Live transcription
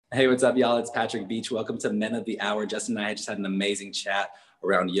Hey, what's up, y'all? It's Patrick Beach. Welcome to Men of the Hour. Justin and I just had an amazing chat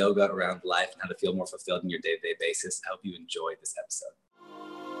around yoga, around life, and how to feel more fulfilled in your day-to-day basis. I hope you enjoyed this episode.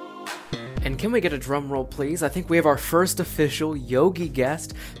 And can we get a drum roll, please? I think we have our first official yogi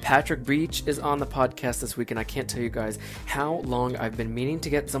guest. Patrick Beach is on the podcast this week, and I can't tell you guys how long I've been meaning to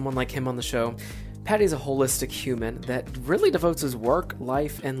get someone like him on the show. Patty's a holistic human that really devotes his work,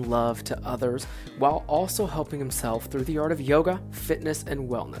 life, and love to others while also helping himself through the art of yoga, fitness, and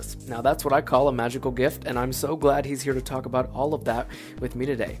wellness. Now that's what I call a magical gift, and I'm so glad he's here to talk about all of that with me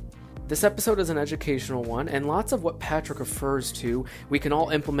today. This episode is an educational one, and lots of what Patrick refers to we can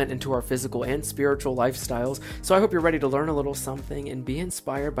all implement into our physical and spiritual lifestyles, so I hope you're ready to learn a little something and be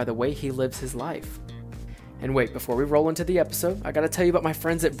inspired by the way he lives his life. And wait, before we roll into the episode, I gotta tell you about my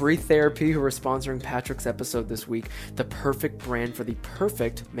friends at Breathe Therapy who are sponsoring Patrick's episode this week, the perfect brand for the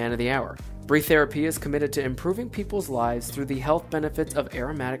perfect man of the hour. Breathe Therapy is committed to improving people's lives through the health benefits of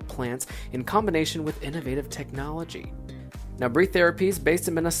aromatic plants in combination with innovative technology. Now, Breathe Therapy is based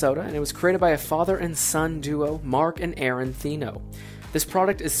in Minnesota, and it was created by a father and son duo, Mark and Aaron Thino. This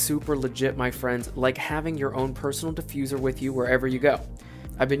product is super legit, my friends, like having your own personal diffuser with you wherever you go.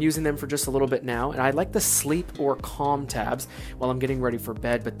 I've been using them for just a little bit now, and I like the sleep or calm tabs while I'm getting ready for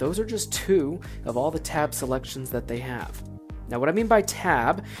bed, but those are just two of all the tab selections that they have. Now, what I mean by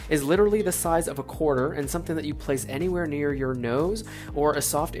tab is literally the size of a quarter and something that you place anywhere near your nose or a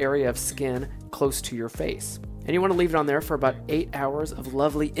soft area of skin close to your face. And you want to leave it on there for about 8 hours of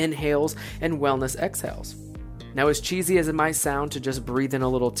lovely inhales and wellness exhales. Now, as cheesy as it might sound to just breathe in a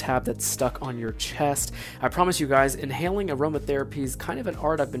little tab that's stuck on your chest, I promise you guys, inhaling aromatherapy is kind of an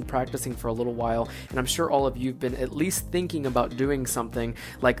art I've been practicing for a little while, and I'm sure all of you have been at least thinking about doing something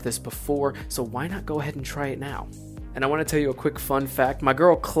like this before, so why not go ahead and try it now? And I want to tell you a quick fun fact. My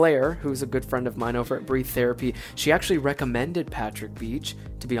girl Claire, who's a good friend of mine over at Breathe Therapy, she actually recommended Patrick Beach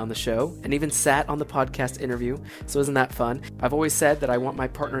to be on the show and even sat on the podcast interview. So isn't that fun? I've always said that I want my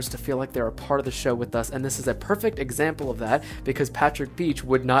partners to feel like they're a part of the show with us, and this is a perfect example of that because Patrick Beach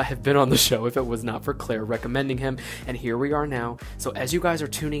would not have been on the show if it was not for Claire recommending him, and here we are now. So as you guys are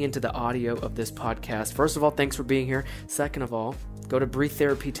tuning into the audio of this podcast, first of all, thanks for being here. Second of all, go to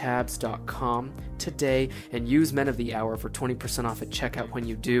breathetherapytabs.com today and use Men of the Hour for 20% off at checkout when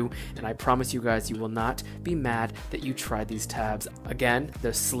you do, and I promise you guys you will not be mad that you tried these tabs. Again,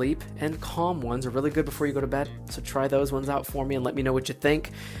 the sleep and calm ones are really good before you go to bed, so try those ones out for me and let me know what you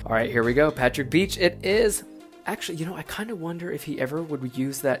think. All right, here we go. Patrick Beach, it is. Actually, I kind of wonder if he ever would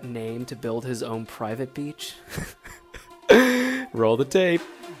use that name to build his own private beach. Roll the tape.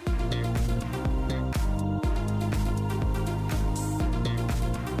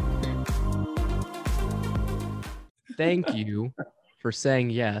 Thank you for saying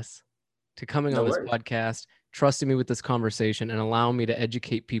yes to coming on this podcast, trusting me with this conversation, and allowing me to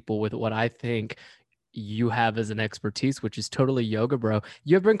educate people with what I think you have as an expertise, which is totally yoga, bro.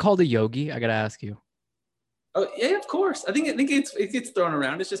 You ever been called a yogi? I gotta ask you. Oh yeah, of course. I think it gets thrown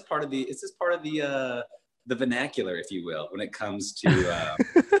around. It's just part of the the vernacular, if you will, when it comes to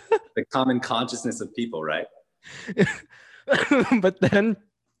the common consciousness of people, right? But then,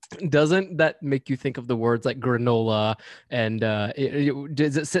 doesn't that make you think of the words like granola and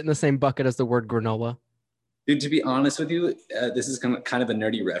does it sit in the same bucket as the word granola? Dude, to be honest with you, this is kind of a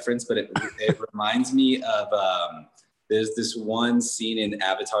nerdy reference, but it reminds me of there's this one scene in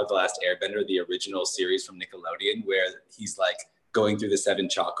Avatar: The Last Airbender, the original series from Nickelodeon, where he's like going through the 7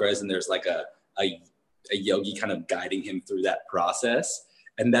 chakras, and there's like a yogi kind of guiding him through that process.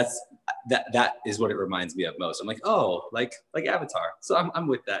 And that is what it reminds me of most. I'm like, oh, like Avatar. So I'm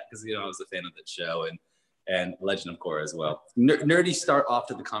with that because I was a fan of that show and Legend of Korra as well. Nerdy start off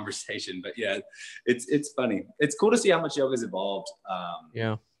to the conversation, but yeah, it's funny. It's cool to see how much yoga's evolved.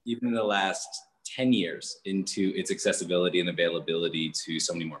 Even in the last 10 years into its accessibility and availability to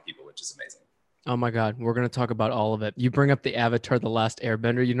so many more people, which is amazing. Oh my God, we're going to talk about all of it. You bring up the Avatar: The Last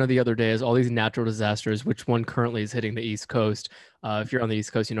Airbender. The other day is all these natural disasters, which one currently is hitting the East Coast. If you're on the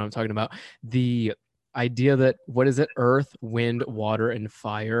East Coast, you know what I'm talking about. The idea that, what is it? Earth, wind, water, and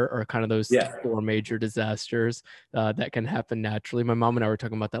fire are kind of those 4 major disasters that can happen naturally. My mom and I were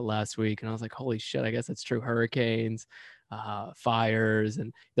talking about that last week, and I was like, holy shit, I guess that's true. Hurricanes, fires.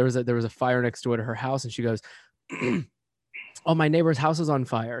 And there was a fire next door to her house, and she goes, oh, my neighbor's house is on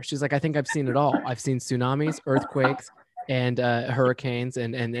fire. She's like, I think I've seen it all. I've seen tsunamis, earthquakes, and hurricanes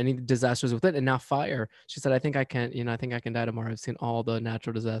and any disasters with it, and now fire. She said, I think I can die tomorrow. I've seen all the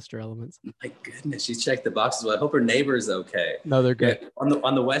natural disaster elements. My goodness, she's checked the boxes. Well, I hope her neighbor's okay. No, they're good. Yeah,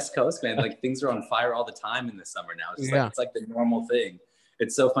 on the West Coast, man, like things are on fire all the time in the summer now. It's like the normal thing.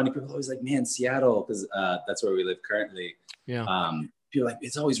 It's so funny. People are always like, man, Seattle, because that's where we live currently. Yeah. people are like,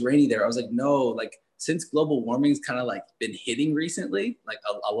 it's always rainy there. I was like, no, like since global warming's kind of like been hitting recently, like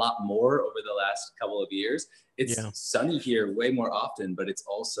a lot more over the last couple of years, it's sunny here way more often, but it's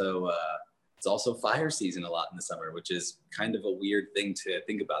also fire season a lot in the summer, which is kind of a weird thing to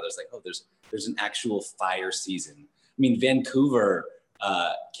think about. There's like, oh, there's an actual fire season. I mean, Vancouver,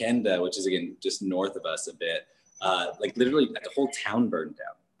 Canada, which is again just north of us a bit, like literally the whole town burned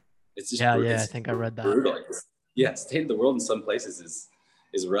down. It's just I think I read that. Brutal. Yeah, state of the world in some places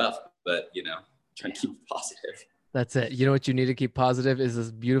is rough, but you know, trying to keep it positive. That's it. You know what you need to keep positive is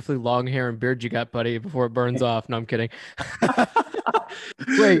this beautifully long hair and beard you got, buddy, before it burns off. No, I'm kidding.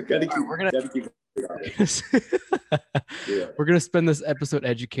 Wait, we're gonna spend this episode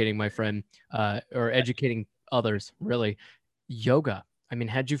educating my friend, or educating others, really. Yoga. I mean,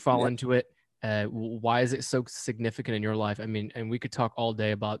 how'd you fall into it? Why is it so significant in your life? I mean, and we could talk all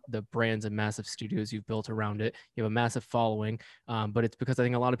day about the brands and massive studios you've built around it. You have a massive following, but it's because I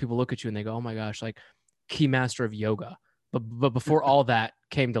think a lot of people look at you and they go, oh my gosh, like key master of yoga. But before all that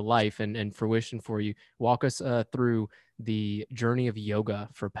came to life and fruition for you, walk us through the journey of yoga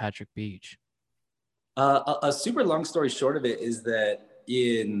for Patrick Beach. A super long story short of it is that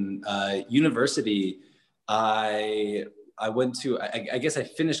in university, I went to, I guess I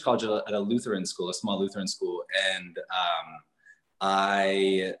finished college at a Lutheran school, a small Lutheran school. And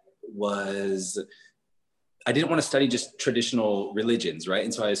I didn't want to study just traditional religions, right?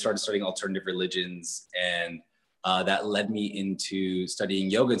 And so I started studying alternative religions, and that led me into studying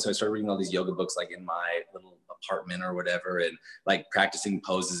yoga. And so I started reading all these yoga books, like in my little apartment or whatever, and like practicing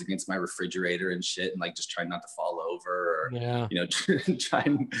poses against my refrigerator and shit, and like just trying not to fall over, or you know,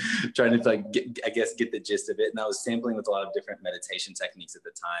 trying to like get the gist of it. And I was sampling with a lot of different meditation techniques at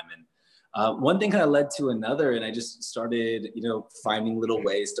the time, and one thing kind of led to another, and I just started, you know, finding little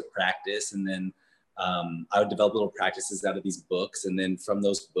ways to practice. And then I would develop little practices out of these books, and then from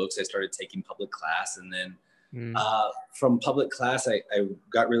those books I started taking public class. And then from public class, I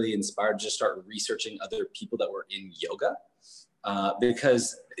got really inspired to just start researching other people that were in yoga,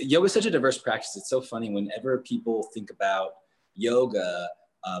 because yoga is such a diverse practice. It's so funny. Whenever people think about yoga,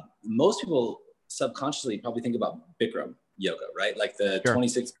 most people subconsciously probably think about Bikram yoga, right? Like the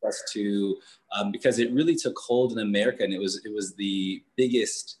 26+2, because it really took hold in America, and it was the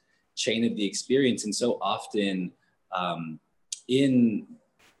biggest chain of the experience. And so often in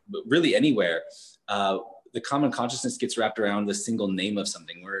really anywhere, the common consciousness gets wrapped around the single name of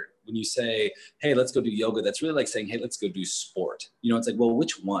something, where when you say, hey, let's go do yoga, that's really like saying, hey, let's go do sport. You know, it's like, well,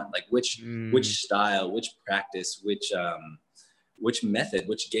 which one? Like which style, which practice, which method,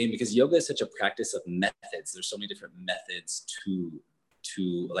 which game? Because yoga is such a practice of methods. There's so many different methods to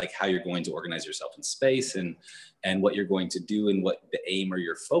like how you're going to organize yourself in space, and what you're going to do, and what the aim or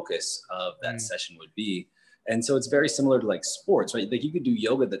your focus of that session would be. And so it's very similar to like sports, right? Like you could do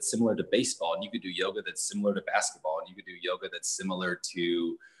yoga that's similar to baseball, and you could do yoga that's similar to basketball, and you could do yoga that's similar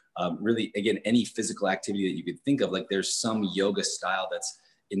to really, again, any physical activity that you could think of. Like there's some yoga style that's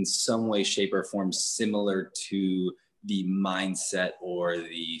in some way, shape, or form similar to the mindset or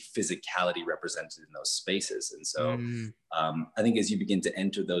the physicality represented in those spaces. And so I think as you begin to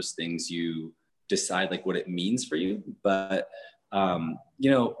enter those things, you decide like what it means for you. But you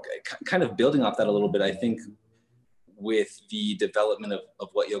know, kind of building off that a little bit, I think with the development of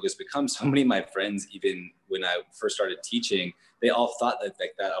what yoga has become, so many of my friends, even when I first started teaching, they all thought that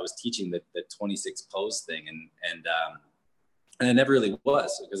I was teaching the 26 pose thing. And I never really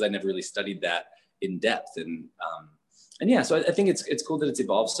was, because I never really studied that in depth. And yeah, so I think it's cool that it's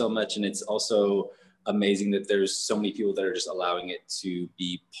evolved so much. And it's also amazing that there's so many people that are just allowing it to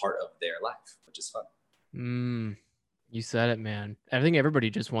be part of their life, which is fun. You said it, man. I think everybody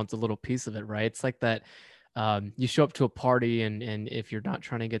just wants a little piece of it, right? It's like that. You show up to a party, and if you're not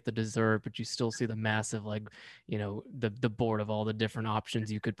trying to get the dessert, but you still see the massive, like, you know, the board of all the different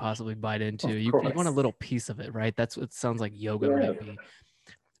options you could possibly bite into. You want a little piece of it, right? That's what it sounds like yoga might be.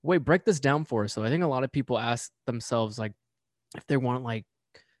 Wait, break this down for us. So I think a lot of people ask themselves, like, if they want, like,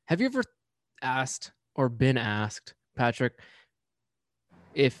 have you ever asked or been asked, Patrick,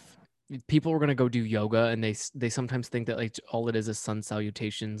 if people were going to go do yoga, and they sometimes think that like all it is sun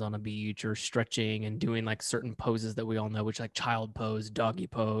salutations on a beach, or stretching and doing like certain poses that we all know, which like child pose, doggy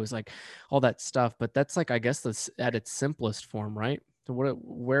pose, like all that stuff. But that's like, I guess that's at its simplest form, right? So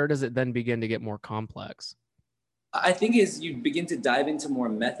where does it then begin to get more complex? I think as you begin to dive into more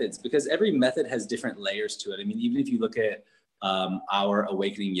methods, because every method has different layers to it. I mean, even if you look at our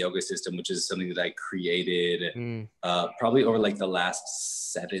Awakening Yoga system, which is something that I created probably over like the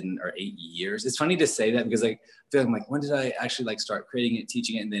last 7 or 8 years. It's funny to say that, because like, I feel like I'm like, when did I actually like start creating it,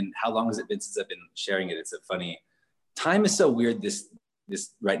 teaching it? And then how long has it been since I've been sharing it? It's a funny, time is so weird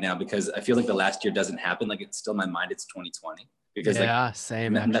this right now because I feel like the last year doesn't happen. Like it's still in my mind, it's 2020 because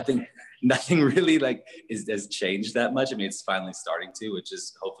same. Nothing really like has changed that much. I mean, it's finally starting to, which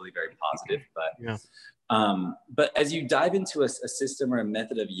is hopefully very positive, but as you dive into a system or a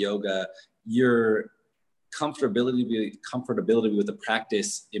method of yoga, your comfortability with the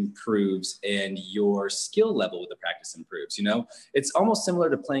practice improves and your skill level with the practice improves. You know, it's almost similar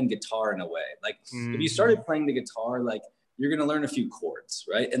to playing guitar in a way. Like if you started playing the guitar, like you're going to learn a few chords,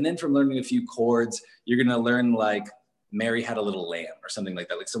 right? And then from learning a few chords, you're going to learn like Mary Had a Little Lamb or something like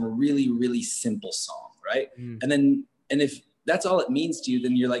that, like some really, really simple song, right? And if that's all it means to you,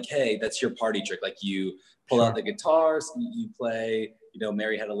 then you're like, hey, that's your party trick. Like you pull out the guitars, you play, you know,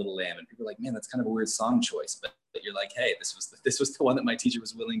 Mary Had a Little Lamb, and people are like, man, that's kind of a weird song choice, but you're like, hey, this was the one that my teacher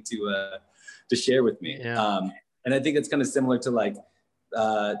was willing to share with me. And I think it's kind of similar to like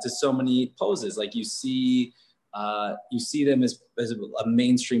to so many poses. Like you see them as a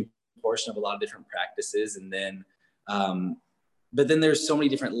mainstream portion of a lot of different practices, and then but then there's so many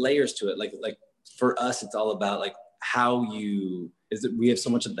different layers to it. Like for us, it's all about like we have so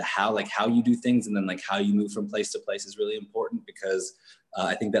much of the how you do things, and then like how you move from place to place is really important because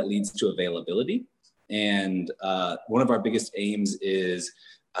I think that leads to availability. And one of our biggest aims is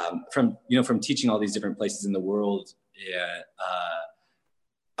from teaching all these different places in the world.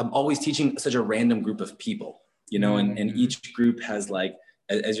 I'm always teaching such a random group of people, you know, and each group has like,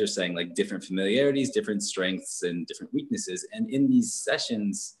 as you're saying, like different familiarities, different strengths, and different weaknesses. And in these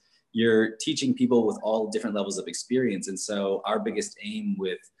sessions, you're teaching people with all different levels of experience. And so our biggest aim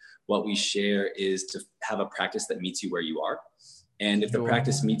with what we share is to have a practice that meets you where you are. And if the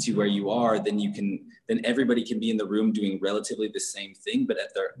practice meets you where you are, then everybody can be in the room doing relatively the same thing, but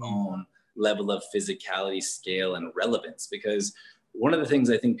at their own level of physicality, scale, and relevance. Because one of the things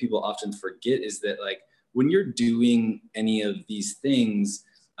I think people often forget is that like when you're doing any of these things,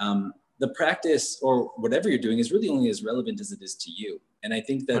 the practice or whatever you're doing is really only as relevant as it is to you. And I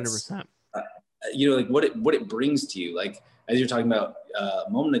think that's, 100%. Like what it brings to you. Like, as you're talking about a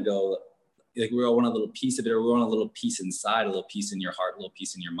moment ago, like we all want a little piece of it, or we want a little piece inside, a little piece in your heart, a little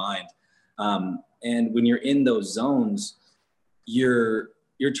piece in your mind. And when you're in those zones, you're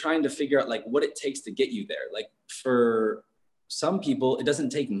trying to figure out like what it takes to get you there. Like for some people, it doesn't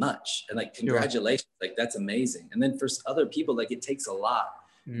take much. And like, congratulations, like that's amazing. And then for other people, like it takes a lot.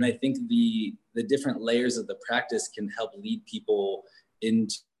 And I think the different layers of the practice can help lead people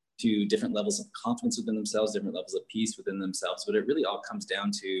into different levels of confidence within themselves, different levels of peace within themselves. But it really all comes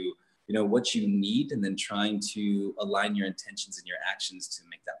down to, you know, what you need, and then trying to align your intentions and your actions to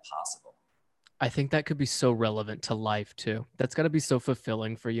make that possible. I think that could be so relevant to life too. That's got to be so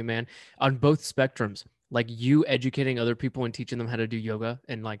fulfilling for you, man, on both spectrums. Like you educating other people and teaching them how to do yoga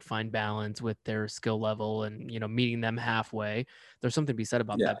and like find balance with their skill level and, you know, meeting them halfway. There's something to be said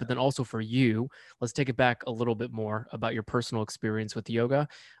about that. But then also for you, let's take it back a little bit more about your personal experience with yoga.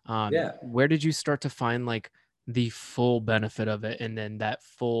 Where did you start to find like the full benefit of it, and then that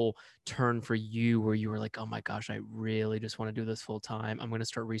full turn for you where you were like, oh my gosh, I really just want to do this full time. I'm going to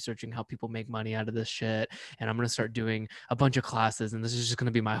start researching how people make money out of this shit, and I'm going to start doing a bunch of classes, and this is just going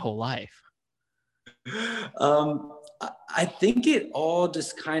to be my whole life? I think it all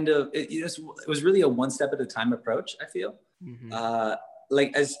just kind of it was really a one step at a time approach, I feel.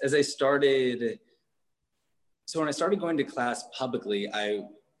 Like as I started, so when I started going to class publicly,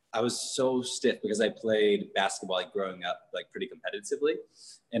 I was so stiff because I played basketball like growing up, like pretty competitively,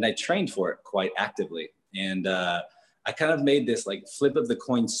 and I trained for it quite actively. And I kind of made this like flip of the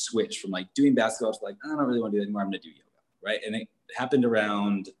coin switch from like doing basketball to like, I don't really want to do that anymore. I'm going to do yoga. Right. And it happened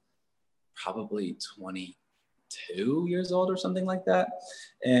around probably 22 years old or something like that.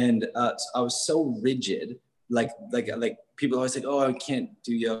 And I was so rigid, like people always say, oh, I can't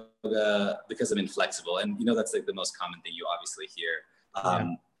do yoga because I'm inflexible. And, you know, that's like the most common thing you obviously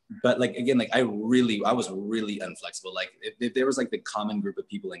hear. But like, again, like I was really inflexible. Like if there was like the common group of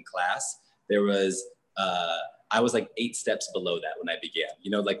people in class, there was, I was like 8 steps below that when I began,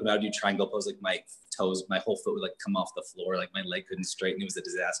 you know, like when I would do triangle pose, like my whole foot would like come off the floor. Like my leg couldn't straighten. It was a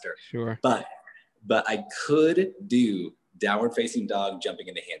disaster. Sure. But I could do downward facing dog jumping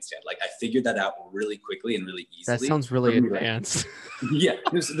into handstand. Like I figured that out really quickly and really easily. That sounds really advanced. Yeah.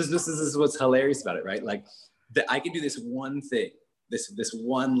 This is what's hilarious about it, right? Like that I could do this one thing, this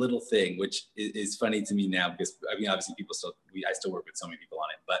one little thing, which is funny to me now because I mean, obviously I still work with so many people on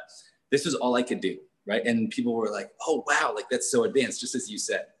it, but this was all I could do. Right. And people were like, oh, wow, like that's so advanced, just as you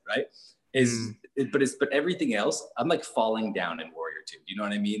said, right. But everything else, I'm like falling down in Warrior 2. You know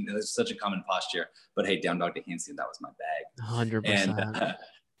what I mean? It's such a common posture, but hey, down dog to handstand, that was my bag. 100%.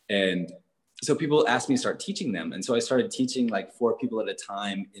 And so people asked me to start teaching them. And so I started teaching like 4 people at a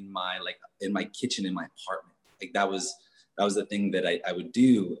time in my kitchen, in my apartment. Like that was the thing that I would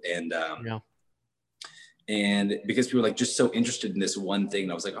do. And because people were like just so interested in this one thing,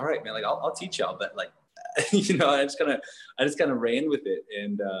 and I was like, all right, man, like I'll teach y'all. But like, you know, I just kind of ran with it.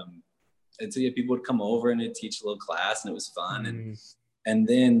 And so yeah, people would come over and I'd teach a little class, and it was fun. And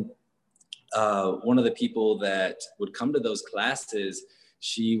then one of the people that would come to those classes,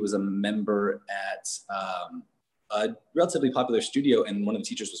 she was a member at a relatively popular studio, and one of the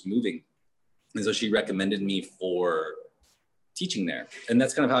teachers was moving. And so she recommended me for teaching there. And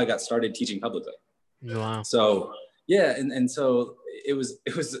that's kind of how I got started teaching publicly. Wow. So yeah, and so it was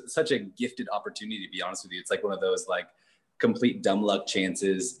such a gifted opportunity, to be honest with you. It's like one of those like complete dumb luck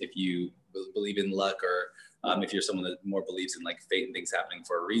chances, if you believe in luck, or if you're someone that more believes in like fate and things happening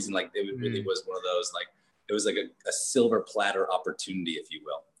for a reason. Like it really was one of those, like it was like a silver platter opportunity, if you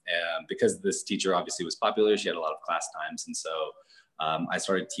will. Because this teacher obviously was popular, she had a lot of class times, and so I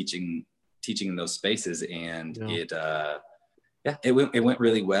started teaching in those spaces, and it went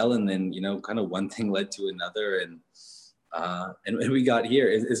really well. And then, you know, kind of one thing led to another, and we got here.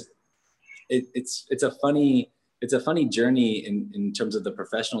 It's a funny journey in terms of the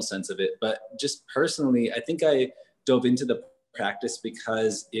professional sense of it, but just personally, I think I dove into the practice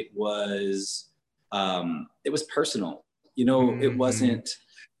because it was personal. You know, it wasn't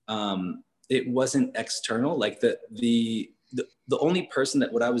external. Like the only person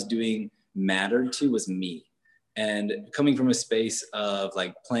that what I was doing mattered to was me. And coming from a space of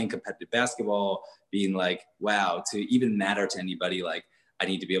like playing competitive basketball, being like, wow, to even matter to anybody, like I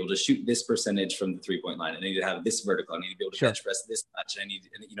need to be able to shoot this percentage from the 3-point line. I need to have this vertical. I need to be able to bench press this much. I need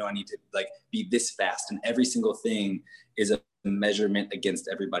to like be this fast. And every single thing is a measurement against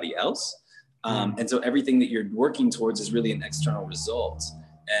everybody else. And so everything that you're working towards is really an external result.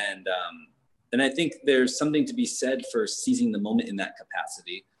 And I think there's something to be said for seizing the moment in that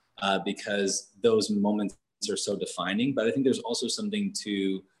capacity, because those moments are so defining. But I think there's also something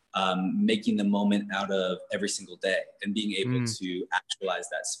to making the moment out of every single day and being able to actualize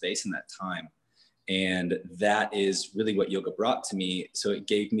that space and that time. And that is really what yoga brought to me. So it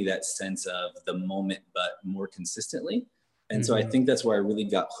gave me that sense of the moment, but more consistently. And so I think that's where I really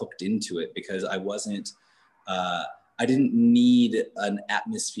got hooked into it, because I didn't need an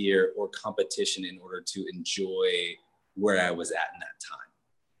atmosphere or competition in order to enjoy where I was at in that time.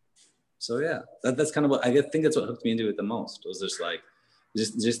 So yeah, that's kind of what I think that's what hooked me into it the most. It was just like,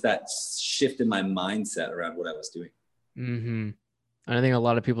 just that shift in my mindset around what I was doing. And I think a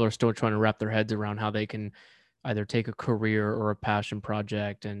lot of people are still trying to wrap their heads around how they can either take a career or a passion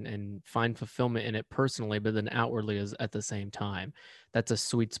project and find fulfillment in it personally, but then outwardly as at the same time. That's a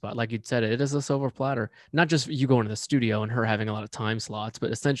sweet spot. Like you'd said, it is a silver platter, not just you going to the studio and her having a lot of time slots,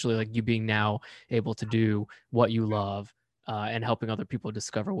 but essentially like you being now able to do what you love and helping other people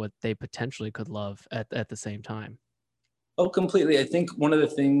discover what they potentially could love at the same time. Oh, completely. I think one of the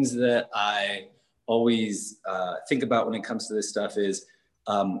things that I always think about when it comes to this stuff is,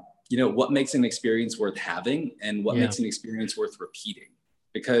 what makes an experience worth having and what makes an experience worth repeating,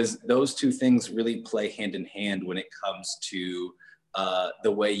 because those two things really play hand in hand when it comes to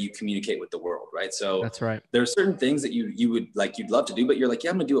the way you communicate with the world, right? So that's right. There are certain things that you'd love to do, but you're like,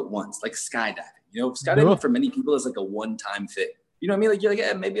 yeah, I'm gonna do it once, like skydiving. Skydiving for many people is like a one-time thing. You know what I mean? Like you're like,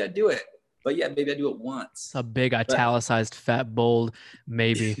 yeah, maybe I do it. But yeah, maybe I do it once. It's a big italicized fat bold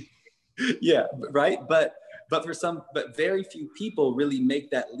maybe. Yeah, right. But very few people really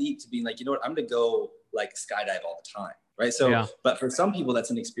make that leap to being like, you know what, I'm gonna go like skydive all the time, right? So, but for some people,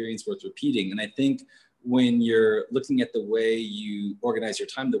 that's an experience worth repeating. And I think when you're looking at the way you organize your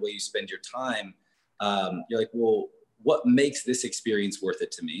time, the way you spend your time, you're like, well, what makes this experience worth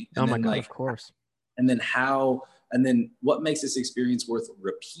it to me? And oh my God, of course. And then what makes this experience worth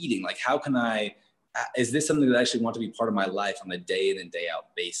repeating? Like, how can is this something that I actually want to be part of my life on a day in and day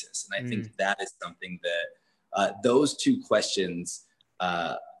out basis? And I think that is something that those two questions,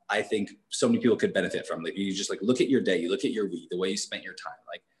 I think so many people could benefit from. Like you just like look at your day, you look at your week, the way you spent your time.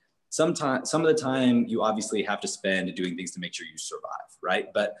 Like some of the time you obviously have to spend doing things to make sure you survive, right?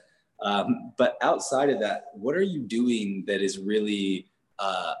 But outside of that, what are you doing that is really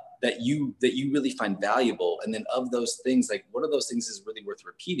that you really find valuable? And then of those things, like what are those things is really worth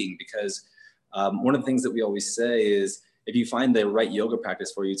repeating? Because one of the things that we always say is if you find the right yoga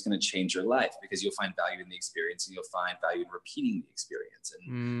practice for you, it's going to change your life, because you'll find value in the experience and you'll find value in repeating the experience.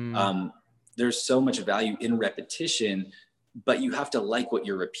 And there's so much value in repetition, but you have to like what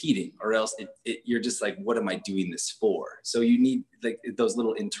you're repeating, or else you're just like, what am I doing this for? So you need like those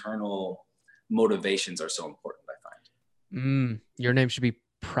little internal motivations are so important, I find. Your name should be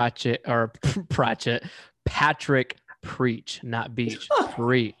Patrick Preach, not Beach.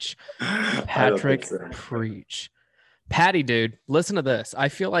 Preach. Patrick Preach. Patty, dude, listen to this. I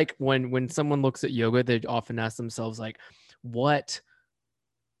feel like when someone looks at yoga, they often ask themselves like, what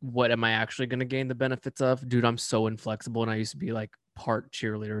am I actually going to gain the benefits of? Dude, I'm so inflexible, and I used to be like part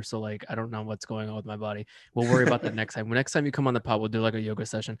cheerleader, so like I don't know what's going on with my body. We'll worry about that next time. Next time you come on the pod, we'll do like a yoga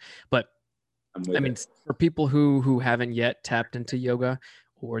session. But I mean, for people who haven't yet tapped into yoga,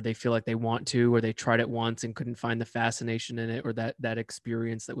 or they feel like they want to, or they tried it once and couldn't find the fascination in it, or that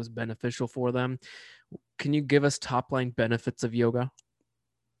experience that was beneficial for them, can you give us top line benefits of yoga?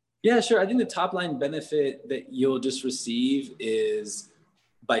 Yeah, sure. I think the top line benefit that you'll just receive is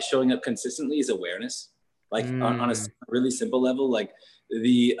by showing up consistently is awareness. Like on a really simple level, like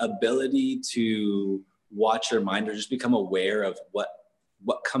the ability to watch your mind or just become aware of what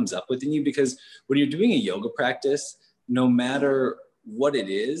comes up within you. Because when you're doing a yoga practice, no matter what it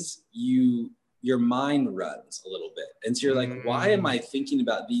is, your mind runs a little bit. And so you're like, why am I thinking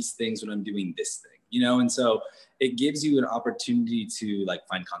about these things when I'm doing this thing? You know? And so it gives you an opportunity to like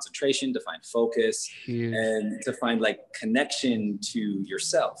find concentration, to find focus, and to find like connection to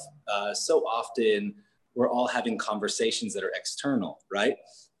yourself. So often we're all having conversations that are external, right?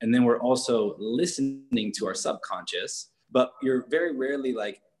 And then we're also listening to our subconscious, but you're very rarely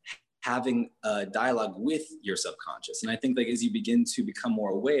like having a dialogue with your subconscious. And I think like as you begin to become more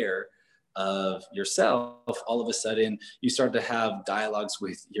aware of yourself, all of a sudden you start to have dialogues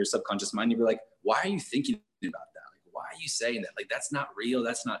with your subconscious mind. You're like, why are you thinking about that? Like, why are you saying that? Like, that's not real.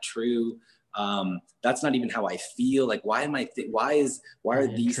 That's not true. That's not even how I feel. Like, why are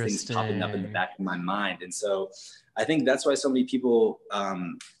these things popping up in the back of my mind? And so I think that's why so many people,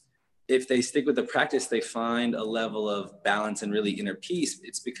 if they stick with the practice, they find a level of balance and really inner peace.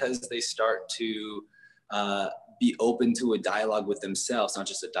 It's because they start to be open to a dialogue with themselves, not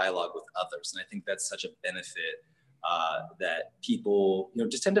just a dialogue with others. And I think that's such a benefit that people,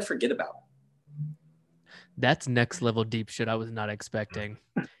 just tend to forget about. That's next level deep shit I was not expecting.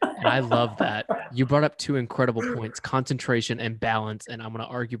 And I love that. You brought up two incredible points, concentration and balance. And I'm going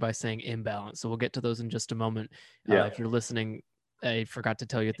to argue by saying imbalance. So we'll get to those in just a moment. If you're listening, I forgot to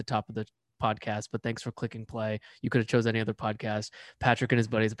tell you at the top of the podcast, but thanks for clicking play. You could have chose any other podcast. Patrick and his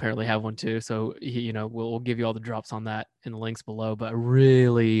buddies apparently have one too. So, we'll give you all the drops on that in the links below, but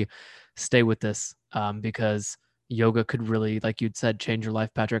really stay with this because yoga could really, like you'd said, change your life,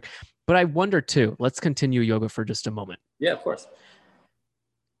 Patrick. But I wonder too, let's continue yoga for just a moment. Yeah, of course.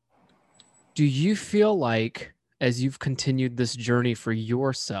 Do you feel like as you've continued this journey for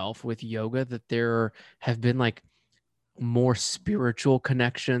yourself with yoga, that there have been like more spiritual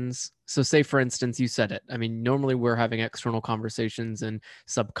connections? So say, for instance, you said it. I mean, normally we're having external conversations and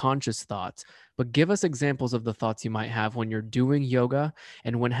subconscious thoughts, but give us examples of the thoughts you might have when you're doing yoga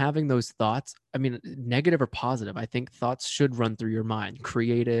and when having those thoughts. I mean, negative or positive, I think thoughts should run through your mind.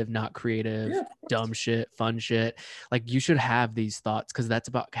 Creative, not creative, dumb shit, fun shit. Like you should have these thoughts because that's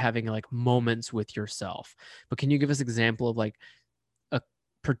about having like moments with yourself. But can you give us an example of like a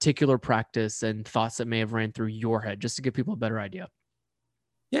particular practice and thoughts that may have ran through your head just to give people a better idea?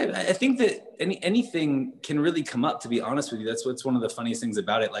 Yeah, I think that anything can really come up, to be honest with you. That's what's one of the funniest things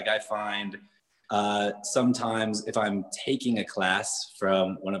about it. Like I find sometimes if I'm taking a class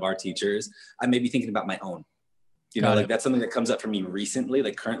from one of our teachers, I may be thinking about my own, like that's something that comes up for me recently,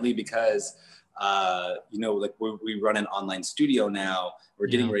 like currently, because, like we run an online studio now. We're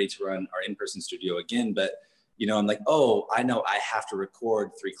getting ready to run our in-person studio again. But, I'm like, oh, I know I have to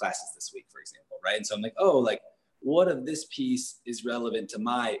record 3 classes this week, for example. Right. And so I'm like, oh, like, what if this piece is relevant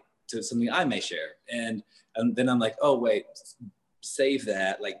to something I may share? And then I'm like, oh, wait, save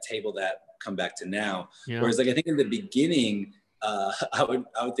that, like table that, come back to now. Yeah. Whereas like, I think in the beginning, I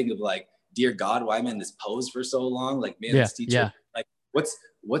would think of like, dear God, why am I in this pose for so long? Like, man, this teacher, like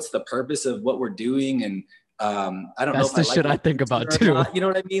what's the purpose of what we're doing? And I don't know if that's the shit I think about too. Not, you know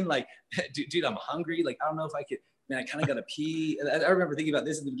what I mean? Like, dude, I'm hungry. Like, I don't know if I could, man, I kind of got to pee. I remember thinking about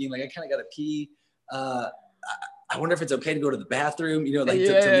this at the beginning, like I kind of got to pee. I wonder if it's okay to go to the bathroom,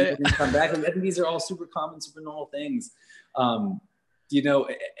 to come back. I think these are all super common, super normal things.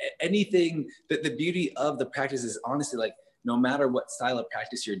 Anything that the beauty of the practice is honestly like, no matter what style of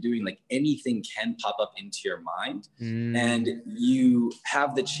practice you're doing, like anything can pop up into your mind and you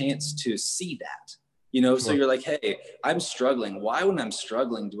have the chance to see that, so you're like, hey, I'm struggling. Why, when I'm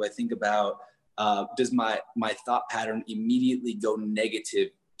struggling, do I think about, does my thought pattern immediately go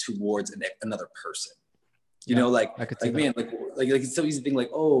negative towards another person? Man, like it's so easy to think like,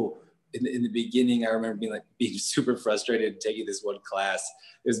 oh, in the beginning, I remember being super frustrated taking this one class.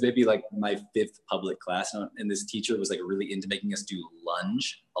 It was maybe like my 5th public class, and this teacher was like really into making us do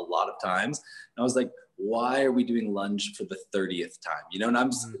lunge a lot of times. And I was like, why are we doing lunge for the 30th time? You know,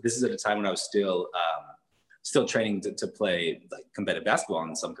 and this is at a time when I was still training to play like competitive basketball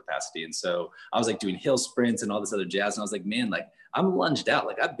in some capacity. And so I was like doing hill sprints and all this other jazz. And I was like, man, like I'm lunged out.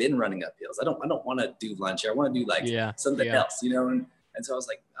 Like I've been running up hills. I don't want to do lunge here. I want to do like something else, you know? And so I was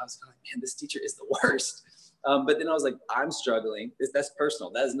kind of like, man, this teacher is the worst. But then I was like, I'm struggling. That's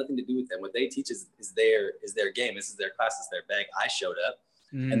personal. That has nothing to do with them. What they teach is their game. This is their class. It's their bag. I showed up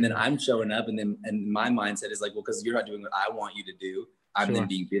and then I'm showing up. And my mindset is like, well, because you're not doing what I want you to do. I'm then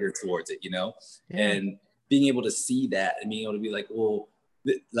being bitter towards it, you know? Yeah. And being able to see that and being able to be like, well,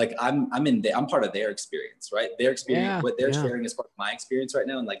 like I'm part of their experience, right? Their experience, what they're sharing is part of my experience right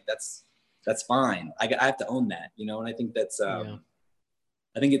now. And like, that's fine. I have to own that, you know? And I think that's,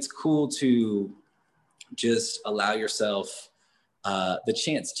 I think it's cool to just allow yourself the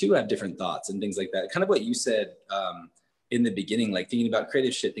chance to have different thoughts and things like that. Kind of what you said in the beginning, like thinking about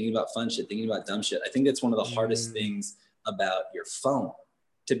creative shit, thinking about fun shit, thinking about dumb shit. I think that's one of the hardest things about your phone,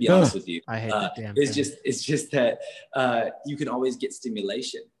 to be honest with you. I hate that damn thing. It's just that you can always get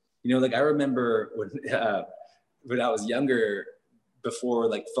stimulation. You know, like I remember when I was younger, before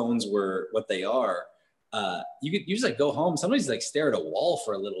like phones were what they are, you just like go home. Somebody's like stare at a wall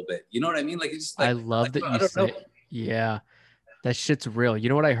for a little bit. You know what I mean? Like it's just like, I love that you say, yeah, that shit's real. You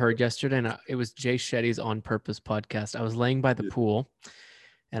know what I heard yesterday? And it was Jay Shetty's On Purpose podcast. I was laying by the pool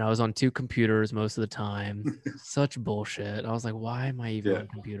and I was on 2 computers most of the time. Such bullshit. I was like, why am I even on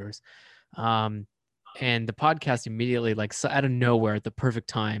computers? And the podcast immediately, like so out of nowhere at the perfect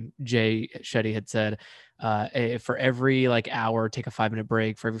time, Jay Shetty had said, for every like hour, take a 5-minute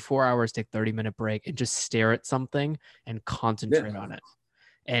break. For every 4 hours, take 30-minute break and just stare at something and concentrate on it.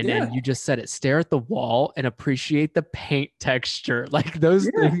 And then you just said it, stare at the wall and appreciate the paint texture. Like those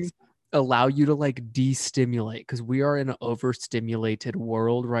things allow you to like de-stimulate, because we are in an overstimulated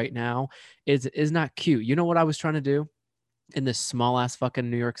world right now. Is not cute. You know what I was trying to do? In this small ass fucking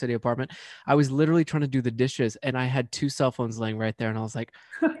New York City apartment, I was literally trying to do the dishes and I had 2 cell phones laying right there. And I was like,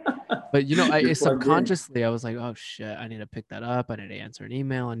 but you know, I subconsciously, I was like, oh shit, I need to pick that up. I need to answer an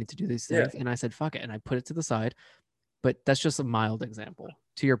email. I need to do these things. And I said, fuck it. And I put it to the side, but that's just a mild example.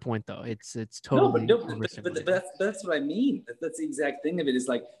 To your point though, it's totally. But that's what I mean. That's the exact thing of it, is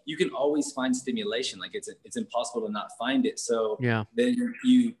like, you can always find stimulation. Like it's impossible to not find it. So then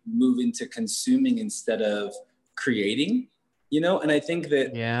you move into consuming instead of creating. You know, and I think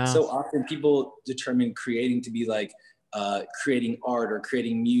that so often people determine creating to be like creating art or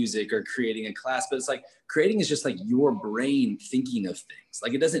creating music or creating a class, but it's like creating is just like your brain thinking of things.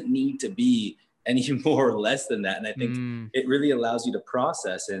 Like it doesn't need to be any more or less than that. And I think it really allows you to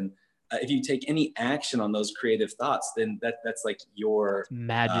process. And if you take any action on those creative thoughts, then that's like your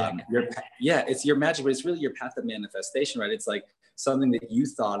magic. It's your magic, but it's really your path of manifestation, right? It's like something that you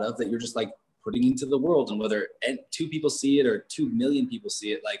thought of that you're just like putting into the world, and whether 2 people see it or 2 million people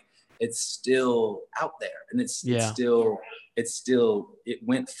see it, like it's still out there, and it's still it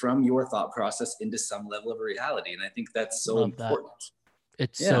went from your thought process into some level of reality. And I think that's so important.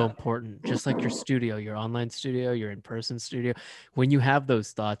 It's so important. Just like your studio, your online studio, your in-person studio, when you have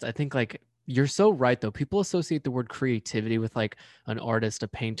those thoughts, I think like you're so right though. People associate the word creativity with like an artist, a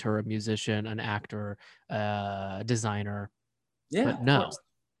painter, a musician, an actor, a designer. But no.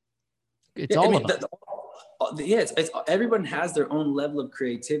 It's all of us. It's everyone has their own level of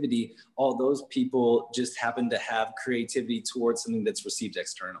creativity. All those people just happen to have creativity towards something that's received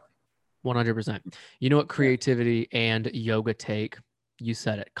externally. 100%. You know what creativity and yoga take? You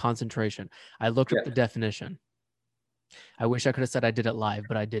said it. Concentration. I looked up the definition. I wish I could have said I did it live,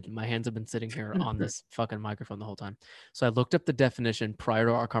 but I didn't. My hands have been sitting here on this fucking microphone the whole time. So I looked up the definition prior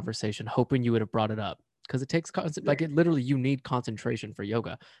to our conversation, hoping you would have brought it up. Because it takes like it literally, you need concentration for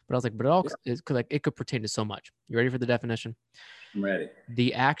yoga. But I was like, but it all it could pertain to so much. You ready for the definition? I'm ready.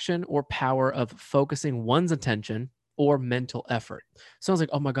 The action or power of focusing one's attention or mental effort. So I was like,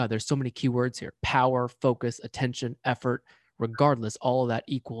 oh my God, there's so many keywords here: power, focus, attention, effort. Regardless, all of that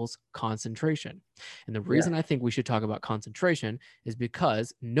equals concentration. And the reason I think we should talk about concentration is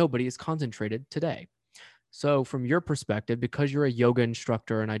because nobody is concentrated today. So from your perspective, because you're a yoga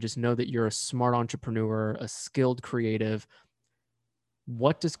instructor, and I just know that you're a smart entrepreneur, a skilled creative,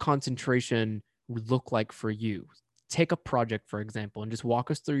 what does concentration look like for you? Take a project, for example, and just walk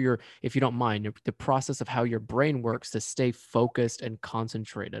us through if you don't mind, the process of how your brain works to stay focused and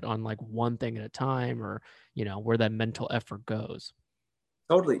concentrated on like one thing at a time, or, you know, where that mental effort goes.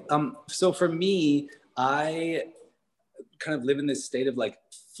 Totally. So for me, kind of live in this state of like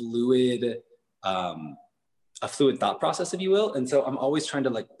fluid, a fluid thought process, if you will. And so I'm always trying to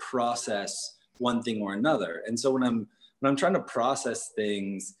like process one thing or another. And so when I'm trying to process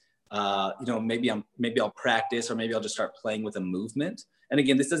things, you know, maybe I'll practice, or maybe I'll just start playing with a movement. And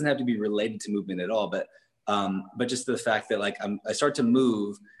again, this doesn't have to be related to movement at all, but just the fact that like I start to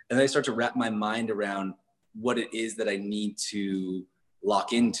move, and then I start to wrap my mind around what it is that I need to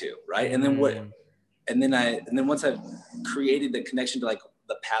lock into, right? And then once I've created the connection to like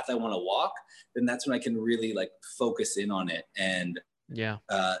the path I want to walk, then that's when I can really like focus in on it and and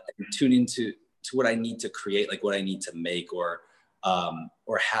tune into what I need to create, like what I need to make, or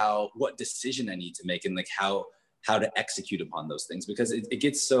what decision I need to make, and like how to execute upon those things, because it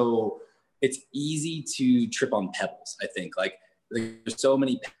gets so, it's easy to trip on pebbles. I think like there's so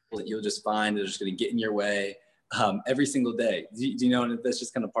many pebbles that you'll just find that are just going to get in your way every single day. Do you know? And that's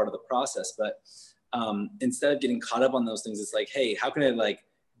just kind of part of the process. But instead of getting caught up on those things, it's like, hey, how can I like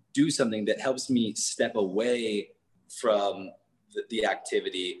do something that helps me step away from the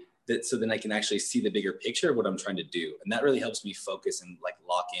activity, that so then I can actually see the bigger picture of what I'm trying to do. And that really helps me focus and like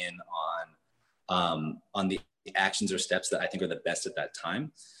lock in on the actions or steps that I think are the best at that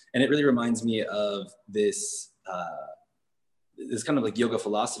time. And it really reminds me of this kind of like yoga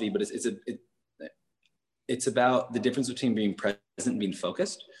philosophy, but it's about the difference between being present and being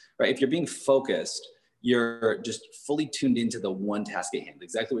focused, right? If you're being focused, you're just fully tuned into the one task at hand.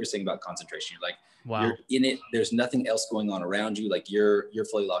 Exactly what you're saying about concentration. You're like, wow, you're in it. There's nothing else going on around you. Like you're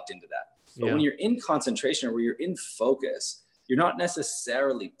fully locked into that. But when you're in concentration, or where you're in focus, you're not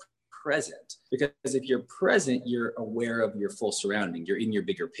necessarily present, because if you're present, you're aware of your full surrounding. You're in your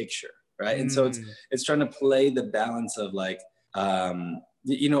bigger picture, right? And so it's trying to play the balance of like,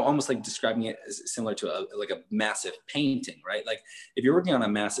 you know, almost like describing it as similar to a massive painting, right? Like if you're working on a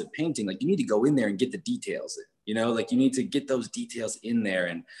massive painting, like you need to go in there and get the details in, you know, like you need to get those details in there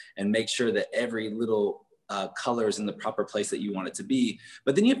and make sure that every little color is in the proper place that you want it to be.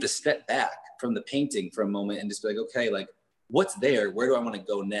 But then you have to step back from the painting for a moment and just be like, okay, like what's there? Where do I want to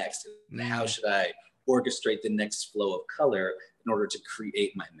go next? And how should I orchestrate the next flow of color in order to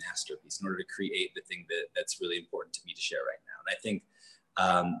create my masterpiece, in order to create the thing that's really important to me to share right now? And I think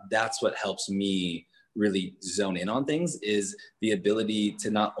that's what helps me really zone in on things, is the ability to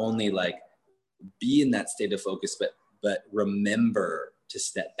not only like be in that state of focus, but remember to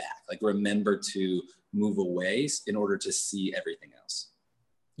step back, like remember to move away in order to see everything else.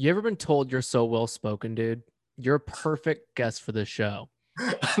 You ever been told you're so well spoken, dude? You're a perfect guest for this show.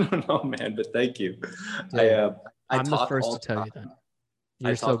 I don't know, man, but thank you. Dude, I'm the first to tell you that.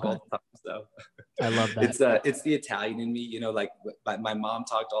 You're so good. All the time, so. I love that. It's the Italian in me, you know, like my mom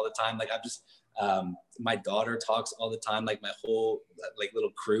talked all the time. Like I'm just, my daughter talks all the time. Like my whole like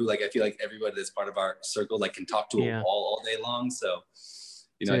little crew, like I feel like everybody that's part of our circle, like can talk to a wall all day long. So,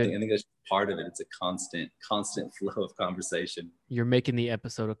 you know, I think that's part of it. It's a constant flow of conversation. You're making the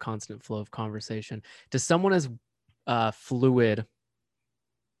episode a constant flow of conversation. To someone as fluid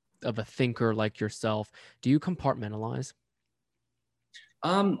of a thinker like yourself, do you compartmentalize?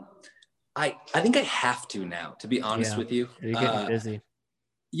 I think I have to now, to be honest with you. You're getting busy.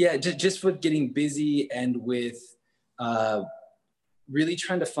 Yeah, just with getting busy and with really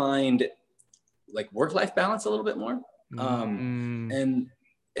trying to find like work-life balance a little bit more. And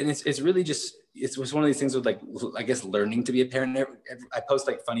it's really just, it's one of these things with like, I guess, learning to be a parent. I post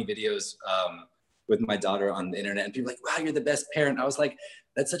like funny videos with my daughter on the internet, and people are like, wow, you're the best parent. I was like,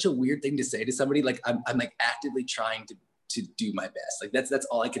 that's such a weird thing to say to somebody. Like I'm like actively trying to do my best. Like that's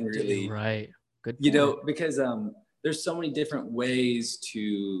all I can really, right. Good point. You know, because there's so many different ways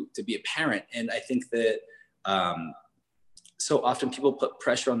to be a parent. And I think that so often people put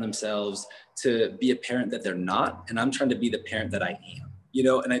pressure on themselves to be a parent that they're not. And I'm trying to be the parent that I am, you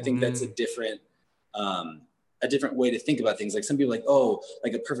know? And I think that's a different way to think about things. Like some people are like, oh,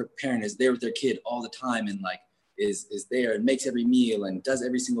 like a perfect parent is there with their kid all the time, and like is there and makes every meal and does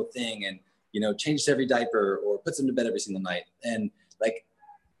every single thing, and, you know, changes every diaper or puts them to bed every single night. And like,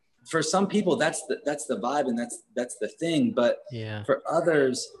 for some people that's the vibe, and that's the thing. But for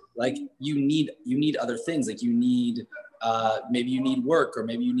others, like you need other things. Like you need, maybe you need work, or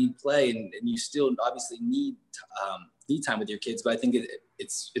maybe you need play, and you still obviously need time with your kids. But I think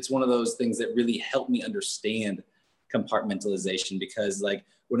it's one of those things that really helped me understand compartmentalization, because like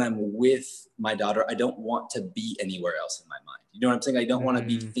when I'm with my daughter, I don't want to be anywhere else in my mind. You know what I'm saying? I don't want to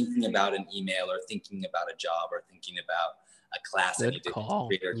be thinking about an email, or thinking about a job, or thinking about a class I need to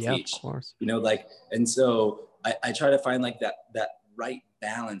create or teach. Of course. You know, like, and so I try to find like that right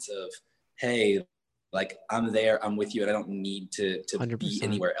balance of, hey, like I'm there, I'm with you, and I don't need to be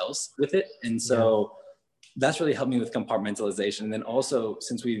anywhere else with it. And so that's really helped me with compartmentalization. And then also,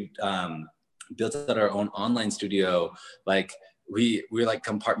 since we built out our own online studio, like we're like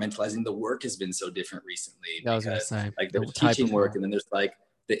compartmentalizing. The work has been so different recently because like there's teaching work, and then there's like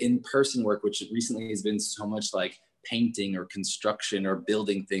the in-person work, which recently has been so much like painting or construction or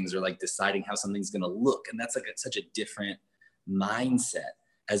building things or like deciding how something's going to look. And that's like such a different mindset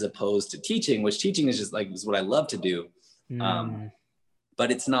as opposed to teaching, which teaching is just like, is what I love to do.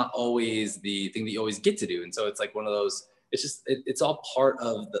 But it's not always the thing that you always get to do. And so it's like one of those, it's just, it's all part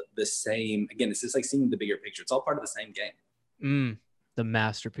of the same, again, it's just like seeing the bigger picture. It's all part of the same game. The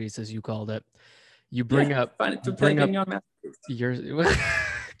masterpiece, as you called it. You bring up, you bring up,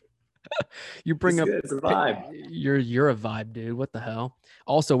 it's a vibe. You're a vibe, dude. What the hell?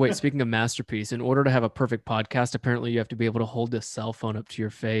 Also, wait, speaking of masterpiece, in order to have a perfect podcast, apparently you have to be able to hold this cell phone up to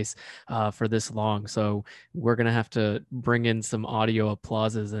your face for this long. So we're going to have to bring in some audio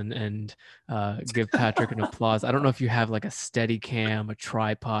applauses and give Patrick an applause. I don't know if you have like a steady cam, a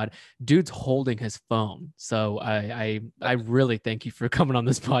tripod. Dude's holding his phone. So I really thank you for coming on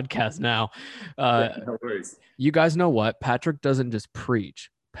this podcast now. No worries. You guys know what? Patrick doesn't just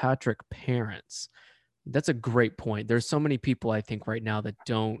preach. Patrick parents. That's a great point. There's so many people I think right now that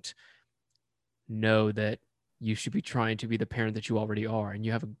don't know that you should be trying to be the parent that you already are. And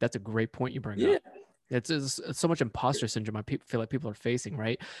that's a great point you bring up. It's so much imposter syndrome I feel like people are facing,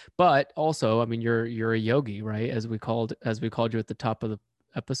 right? But also, I mean, you're a yogi, right? As we called you at the top of the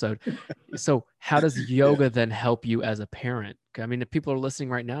episode. So how does yoga then help you as a parent? I mean, if people are listening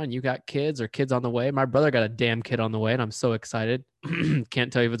right now and you got kids or kids on the way, my brother got a damn kid on the way and I'm so excited.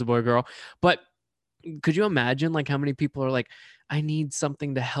 Can't tell you if it's a boy or girl, but could you imagine like how many people are like, I need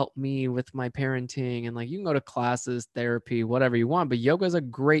something to help me with my parenting, and like you can go to classes, therapy, whatever you want, but yoga is a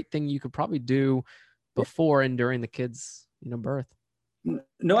great thing you could probably do before and during the kids, birth.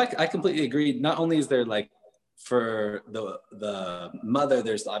 No, I completely agree. Not only is there like for the mother,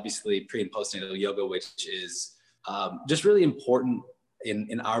 there's obviously pre and postnatal yoga, which is just really important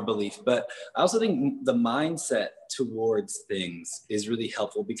in our belief. But I also think the mindset towards things is really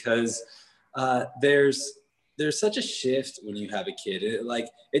helpful because there's such a shift when you have a kid.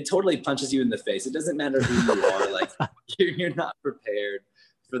 It totally punches you in the face. It doesn't matter who you are. Like you're not prepared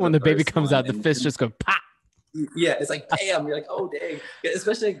for when the baby comes out, the fist just goes pop. Yeah, it's like bam. You're like, oh dang.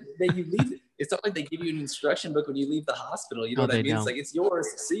 Especially that you leave. It's not like they give you an instruction book when you leave the hospital. You know what I mean? Don't. It's like, it's yours.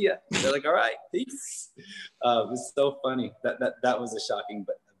 See ya. They're like, all right, peace. It's so funny. That was a shocking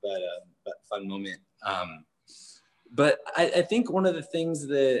but fun moment. But I think one of the things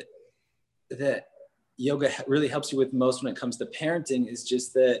that yoga really helps you with most when it comes to parenting is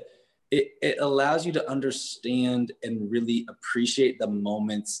just that it allows you to understand and really appreciate the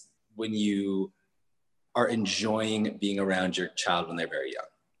moments when you are enjoying being around your child when they're very young.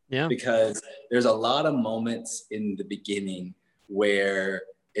 Yeah. Because there's a lot of moments in the beginning where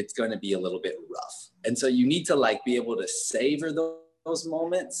it's going to be a little bit rough. And so you need to like be able to savor those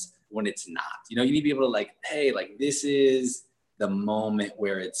moments when it's not. You need to be able to like, hey, like this is the moment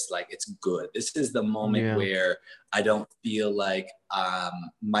where it's like, it's good. This is the moment where I don't feel like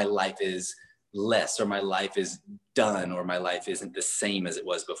my life is less or my life is done or my life isn't the same as it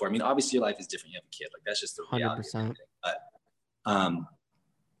was before. I mean, obviously your life is different. You have a kid. Like that's just the reality. 100%.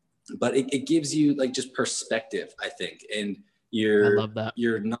 But it gives you like just perspective, I think. And I love that.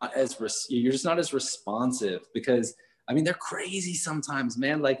 You're just not as responsive because I mean, they're crazy sometimes,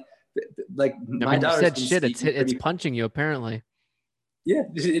 man. Like my daughter said shit. It's punching you apparently. Yeah,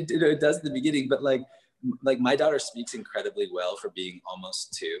 it does in the beginning, but like my daughter speaks incredibly well for being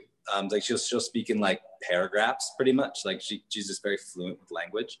almost 2. Like she'll speak in like paragraphs pretty much. Like she's just very fluent with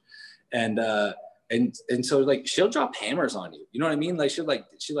language. And so like she'll drop hammers on you. You know what I mean? Like she'll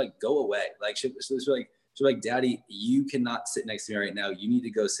go away. Like she'll like, Daddy, you cannot sit next to me right now. You need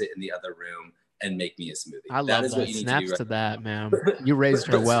to go sit in the other room and make me a smoothie. I love that. Snaps to that, man. You raised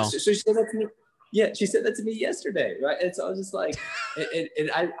her well. So she said that to me. Yeah, she said that to me yesterday, right? And so I was just like,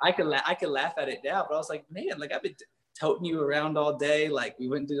 I could laugh at it now, but I was like, man, like I've been toting you around all day. Like we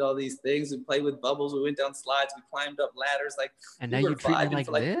went and did all these things. We played with bubbles. We went down slides. We climbed up ladders. Like and now you treat me like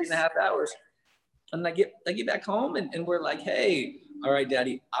for like this? 3.5 hours. And I get back home and we're like, hey, all right,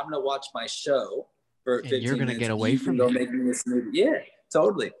 Daddy, I'm gonna watch my show for 15 minutes. You're gonna get away from me. me. Make me a smoothie. Yeah,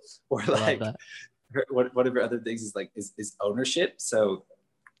 totally. Or like whatever other things is like is ownership. So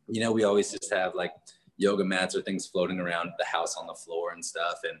we always just have like yoga mats or things floating around the house on the floor and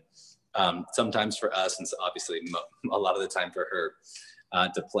stuff. And sometimes for us, and so obviously a lot of the time for her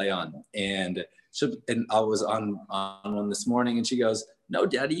to play on. And I was on one this morning and she goes, no,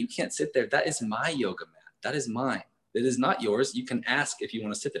 Daddy, you can't sit there. That is my yoga mat. That is mine. that is not yours, you can ask if you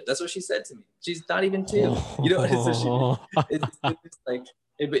want to sit there. That's what she said to me. She's not even 2, you know. It's like,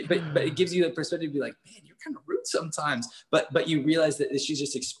 but it gives you the perspective to be like, man, you're kind of rude sometimes. But you realize that she's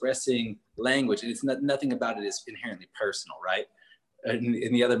just expressing language, and it's nothing about it is inherently personal, right? And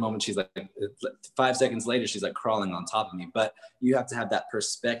in the other moment, she's like, 5 seconds later, she's like crawling on top of me. But you have to have that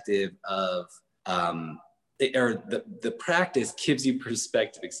perspective of, or the practice gives you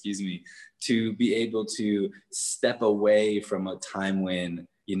perspective, to be able to step away from a time when,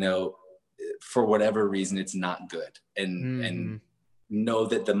 you know, for whatever reason, it's not good, and know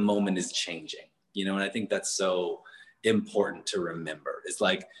that the moment is changing, you know. And I think that's so important to remember, is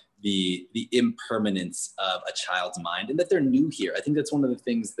like the impermanence of a child's mind, and that they're new here. I think that's one of the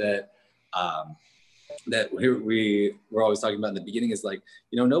things that that we're always talking about in the beginning, is like,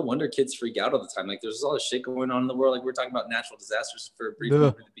 you know, no wonder kids freak out all the time. Like, there's a lot of shit going on in the world. Like, we're talking about natural disasters for a brief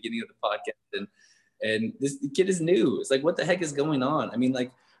moment at the beginning of the podcast, and this kid is new. It's like, what the heck is going on? I mean,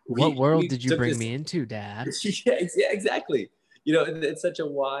 like, what world did you bring me into, Dad? Yeah, exactly. You know, it's such a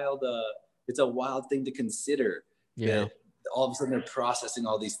wild it's a wild thing to consider. Yeah. That all of a sudden they're processing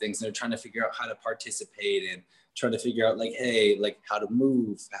all these things, and they're trying to figure out how to participate, and trying to figure out, like, hey, like, how to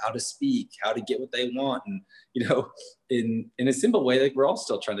move, how to speak, how to get what they want. And, you know, in a simple way, like, we're all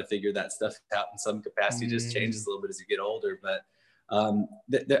still trying to figure that stuff out in some capacity. Just changes a little bit as you get older. But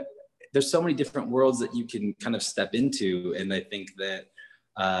there's so many different worlds that you can kind of step into. And I think that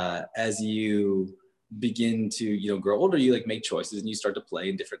as you begin to, you know, grow older, you like make choices, and you start to play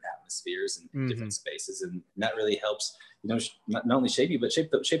in different atmospheres and different spaces, and that really helps, you know, not only shape you, but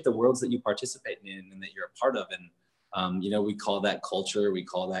shape the worlds that you participate in and that you're a part of. And you know, we call that culture, we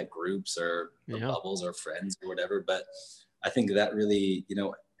call that groups, or bubbles, or friends, or whatever. But I think that really, you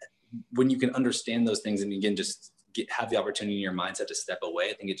know, when you can understand those things, and again, just have the opportunity in your mindset to step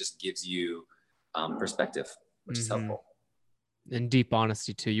away, I think it just gives you perspective, which is helpful. And deep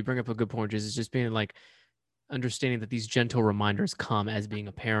honesty too. You bring up a good point, is just being like, understanding that these gentle reminders come as being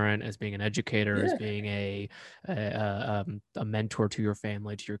a parent, as being an educator, as being a mentor to your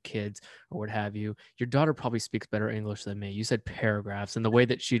family, to your kids, or what have you. Your daughter probably speaks better English than me. You said paragraphs, and the way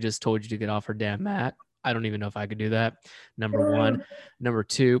that she just told you to get off her damn mat, I don't even know if I could do that. Number one. Number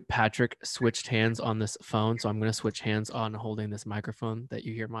two, Patrick switched hands on this phone, so I'm going to switch hands on holding this microphone that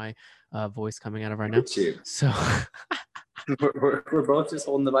you hear my voice coming out of right now. So we're both just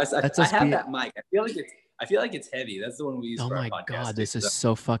holding the device. I have that mic. I feel like it's heavy. That's the one we use for our podcast. Oh my God, this is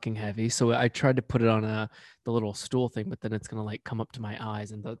so fucking heavy. So I tried to put it on the little stool thing, but then it's going to like come up to my eyes,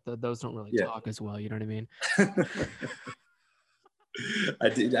 and those don't really talk as well. You know what I mean?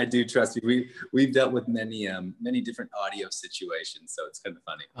 I do trust you. We've dealt with many different audio situations, so it's kind of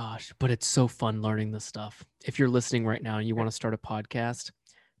funny. Gosh, but it's so fun learning this stuff. If you're listening right now and you want to start a podcast,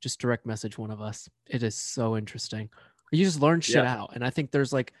 just direct message one of us. It is so interesting. You just learn shit out. And I think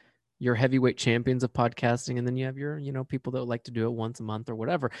there's like your heavyweight champions of podcasting, and then you have your, you know, people that would like to do it once a month or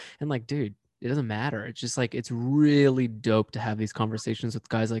whatever. And like, dude, it doesn't matter. It's just like, it's really dope to have these conversations with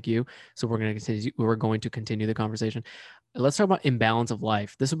guys like you. So we're going to continue the conversation. Let's talk about imbalance of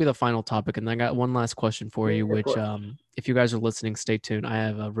life. This will be the final topic. And I got one last question for you, which if you guys are listening, stay tuned. I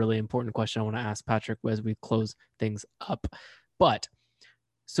have a really important question I want to ask Patrick as we close things up. But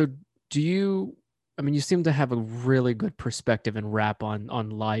so you seem to have a really good perspective and wrap on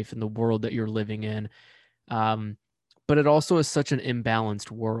life and the world that you're living in. But it also is such an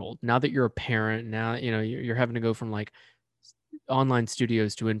imbalanced world. Now that you're a parent, now, you know, you're having to go from like online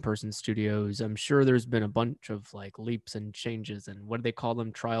studios to in-person studios. I'm sure there's been a bunch of like leaps and changes, and what do they call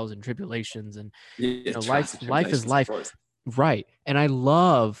them? Trials and tribulations. And you know, life is life. Right. And I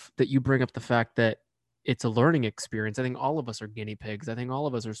love that you bring up the fact that it's a learning experience. I think all of us are guinea pigs. I think all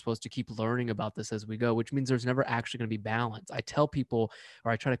of us are supposed to keep learning about this as we go, which means there's never actually going to be balance. I tell people,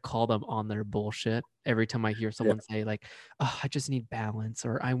 or I try to call them on their bullshit every time I hear someone say like, oh, I just need balance,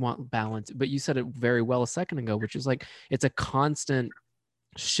 or I want balance. But you said it very well a second ago, which is like, it's a constant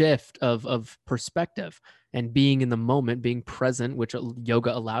shift of perspective and being in the moment, being present, which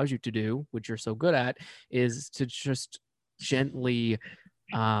yoga allows you to do, which you're so good at, is to just gently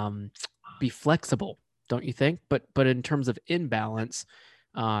be flexible. Don't you think? But in terms of imbalance,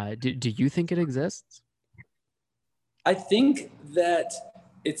 do you think it exists? I think that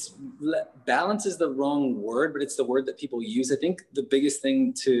balance is the wrong word, but it's the word that people use. I think the biggest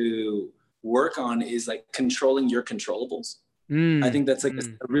thing to work on is like controlling your controllables. I think that's like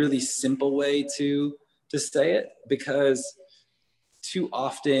a really simple way to say it, because too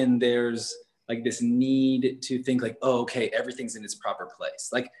often there's like this need to think like, oh, okay, everything's in its proper place.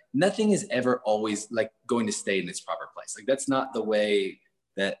 Like nothing is ever always like going to stay in its proper place. Like that's not the way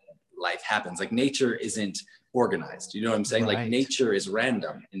that life happens. Like nature isn't organized. You know what I'm saying? Right. Like nature is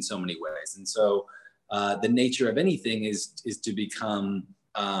random in so many ways. And so the nature of anything is to become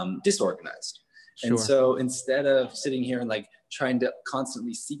disorganized. Sure. And so instead of sitting here and like trying to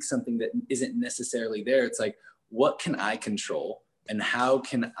constantly seek something that isn't necessarily there, it's like, what can I control and how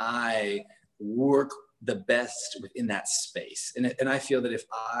can I work the best within that space? And I feel that if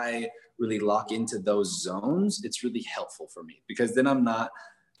I really lock into those zones, it's really helpful for me, because then I'm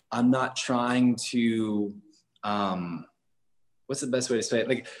not trying to, what's the best way to say it?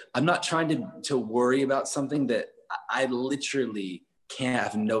 Like, I'm not trying to worry about something that I literally can't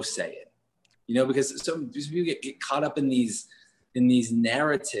have no say in, you know, because some people get caught up in these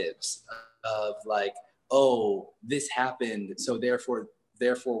narratives of like, oh, this happened, so therefore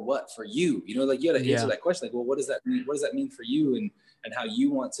what for you? You know, like you got to answer that question. Like, well, what does that mean? What does that mean for you and how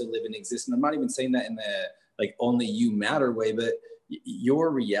you want to live and exist? And I'm not even saying that in the like only you matter way, but your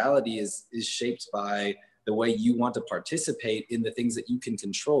reality is shaped by the way you want to participate in the things that you can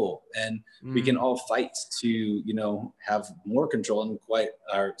control. And we can all fight to, you know, have more control, and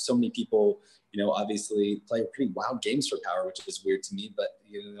so many people, you know, obviously play pretty wild games for power, which is weird to me, but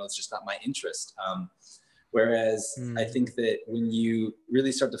you know, it's just not my interest. Whereas I think that when you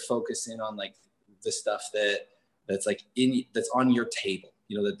really start to focus in on like the stuff that's like that's on your table,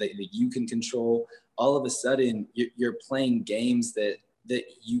 you know, that you can control, all of a sudden you're playing games that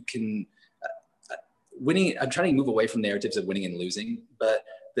you can winning. I'm trying to move away from narratives of winning and losing, but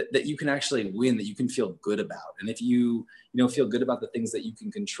that you can actually win, that you can feel good about. And if you feel good about the things that you can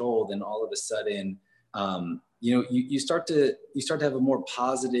control, then all of a sudden, you know, you start to have a more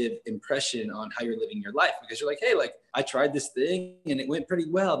positive impression on how you're living your life, because you're like, hey, like I tried this thing and it went pretty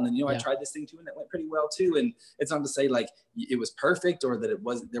well. And then, you know, I tried this thing too and it went pretty well too. And it's not to say like it was perfect or that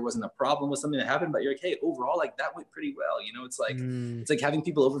there wasn't a problem with something that happened, but you're like, hey, overall, like that went pretty well. You know, it's like, it's like having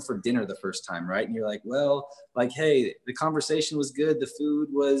people over for dinner the first time, right? And you're like, well, like, hey, the conversation was good. The food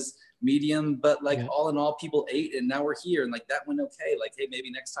was medium, but like all in all, people ate and now we're here. And like, that went okay. Like, hey, maybe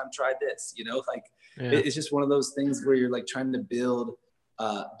next time try this, you know, like it's just one of those things where you're like trying to build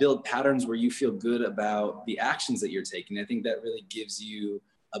patterns where you feel good about the actions that you're taking. I think that really gives you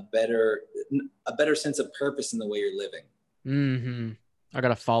a better sense of purpose in the way you're living. I got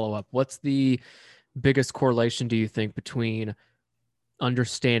to follow up. What's the biggest correlation, do you think, between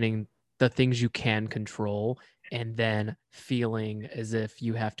understanding the things you can control and then feeling as if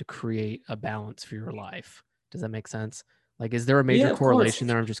you have to create a balance for your life? Does that make sense? Like, is there a major correlation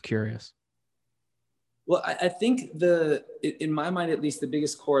there? I'm just curious. Well, I think in my mind, at least, the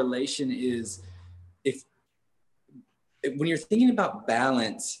biggest correlation is when you're thinking about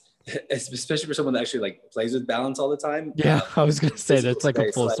balance, especially for someone that actually like plays with balance all the time. Yeah, I was going to say that's like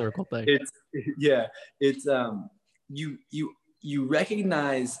a full circle thing. It's you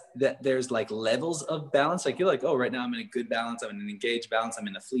recognize that there's like levels of balance. Like you're like, oh, right now I'm in a good balance. I'm in an engaged balance. I'm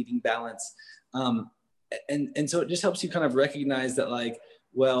in a fleeting balance. And so it just helps you kind of recognize that, like,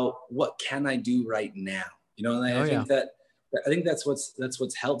 well, what can I do right now? You know, and I think that's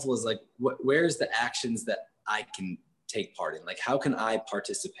what's helpful is like, where's the actions that I can take part in? Like, how can I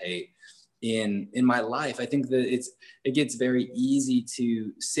participate in my life? I think that it gets very easy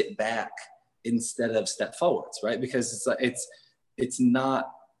to sit back instead of step forwards, right? Because it's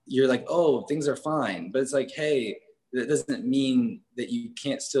not, you're like, oh, things are fine, but it's like, hey, that doesn't mean that you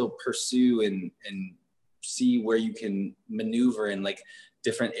can't still pursue and see where you can maneuver in like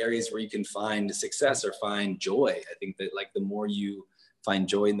different areas where you can find success or find joy. I think that like the more you find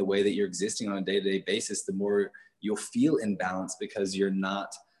joy in the way that you're existing on a day-to-day basis, the more you'll feel in balance, because you're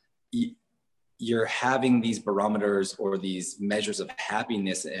having these barometers or these measures of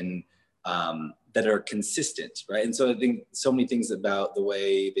happiness and that are consistent, right? And so I think so many things about the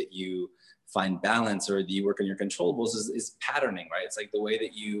way that you find balance or that you work on your controllables is patterning, right? It's like the way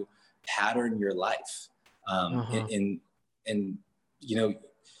that you pattern your life. And you know,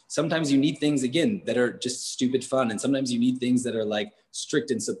 sometimes you need things, again, that are just stupid fun. And sometimes you need things that are like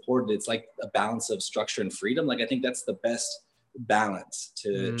strict and supported. It's like a balance of structure and freedom. Like, I think that's the best balance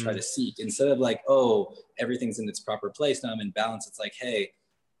to try to seek, instead of like, oh, everything's in its proper place, now I'm in balance. It's like, hey,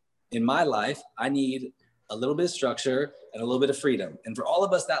 in my life, I need a little bit of structure and a little bit of freedom. And for all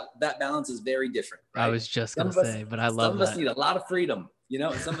of us, that balance is very different, right? I was just going to say, but I love that. Some of us need a lot of freedom, you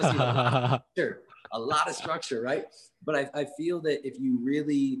know, and some of us need a lot of structure, right? But I feel that if you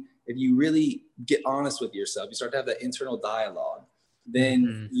really get honest with yourself, you start to have that internal dialogue,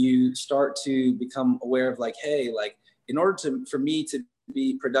 then you start to become aware of like, hey, like, in order for me to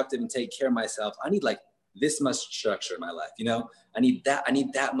be productive and take care of myself, I need like this much structure in my life. You know, I need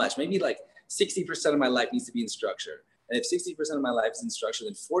that much, maybe like 60% of my life needs to be in structure. And if 60% of my life is in structure,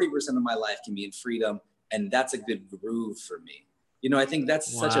 then 40% of my life can be in freedom And that's a good groove for me. You know, I think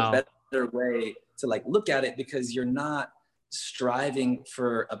that's such a better way to like look at it, because you're not striving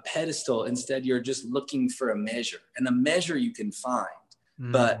for a pedestal. Instead, you're just looking for a measure, and a measure you can find.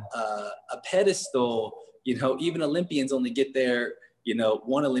 But a pedestal, you know, even Olympians only get there, you know,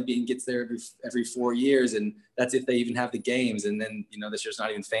 one Olympian gets there every 4 years, and that's if they even have the games. And then, you know, this year's not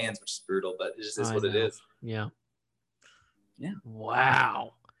even fans, which is brutal, but it just is what it is. Yeah.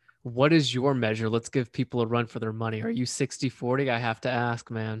 Wow. What is your measure? Let's give people a run for their money. Are you 60-40? I have to ask,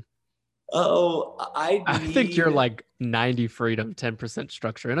 man. Oh, I think you're like 90 freedom, 10%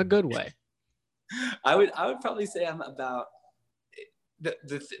 structure in a good way. I would probably say I'm about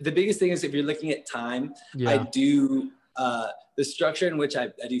the biggest thing is if you're looking at time, I do the structure in which I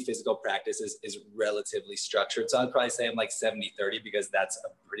do physical practice is relatively structured. So I'd probably say I'm like 70-30 because that's a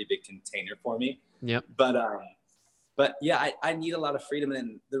pretty big container for me. Yep. But yeah, I need a lot of freedom.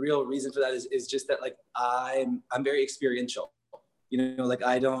 And the real reason for that is just that like I'm very experiential, you know, like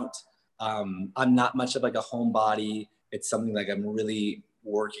I'm not much of like a homebody. It's something like I'm really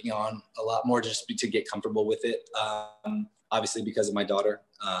working on a lot more just to get comfortable with it. Obviously because of my daughter.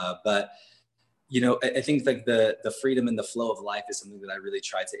 But you know, I think like the freedom and the flow of life is something that I really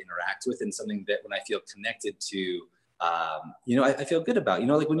try to interact with, and something that when I feel connected to, you know, I feel good about, you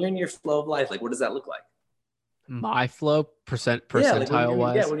know, like when you're in your flow of life, like, what does that look like? My flow percentile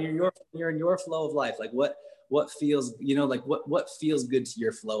wise. Yeah. When you're in your flow of life, like what feels, you know, like what feels good to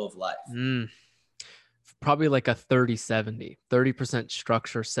your flow of life? Probably like a 30-70, 30%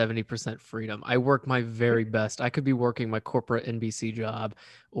 structure, 70% freedom. I work my very best. I could be working my corporate NBC job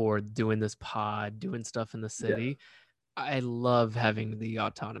or doing this pod, doing stuff in the city. Yeah. I love having the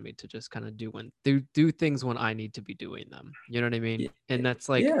autonomy to just kind of do things when I need to be doing them. You know what I mean? And that's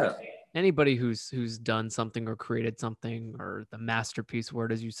like anybody who's done something or created something, or the masterpiece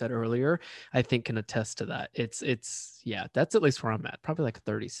word, as you said earlier, I think can attest to that. It's that's at least where I'm at. Probably like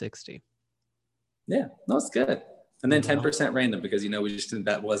 30-60. Yeah, no, it's good. And then 10% random, because, you know,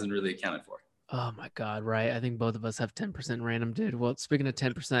 that wasn't really accounted for. Oh my God. Right. I think both of us have 10% random, dude. Well, speaking of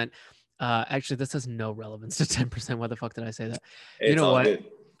 10%, actually this has no relevance to 10%. Why the fuck did I say that? You know what? Good.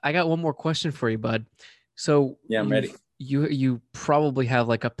 I got one more question for you, bud. So yeah, I'm ready. You probably have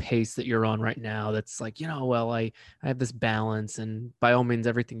like a pace that you're on right now that's like, you know, well, I have this balance, and by all means,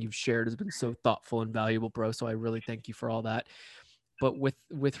 everything you've shared has been so thoughtful and valuable, bro. So I really thank you for all that. But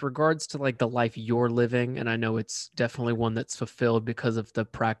with regards to like the life you're living, and I know it's definitely one that's fulfilled because of the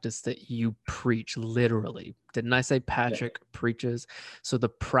practice that you preach, literally. Didn't I say Patrick preaches? So the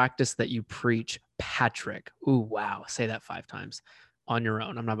practice that you preach, Patrick. Ooh, wow. Say that 5 times on your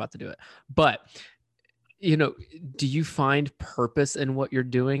own. I'm not about to do it. But, you know, do you find purpose in what you're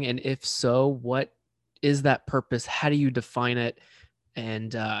doing? And if so, what is that purpose? How do you define it?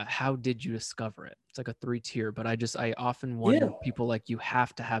 And how did you discover it? It's like a 3-tier, but I often wonder, people, like, you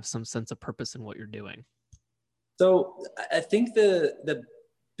have to have some sense of purpose in what you're doing. So I think the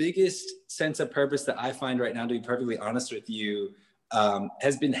biggest sense of purpose that I find right now, to be perfectly honest with you,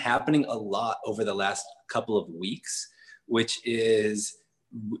 has been happening a lot over the last couple of weeks, which is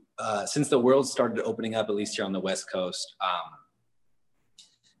since the world started opening up, at least here on the West Coast,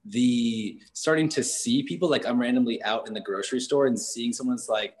 the starting to see people, like I'm randomly out in the grocery store and seeing someone's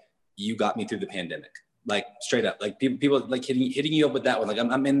like, you got me through the pandemic, like straight up, like people like hitting you up with that one. Like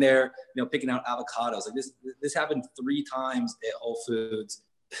I'm in there, you know, picking out avocados. Like this happened 3 times at Whole Foods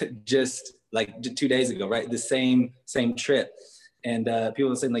just like 2 days ago, right? The same trip. And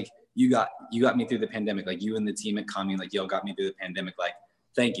people are saying like, you got me through the pandemic. Like you and the team at Commune, like, yo, got me through the pandemic. Like,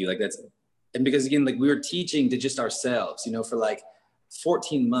 thank you. Like and because again, like we were teaching to just ourselves, you know, for like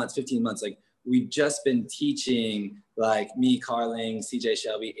 14 months, 15 months, like we've just been teaching, like me, Carling, CJ,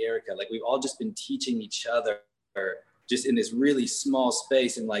 Shelby, Erica, like we've all just been teaching each other just in this really small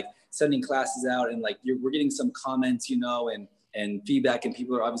space, and like sending classes out, and like we're getting some comments, you know, and feedback, and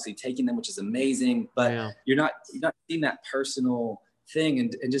people are obviously taking them, which is amazing, but you're not seeing that personal thing.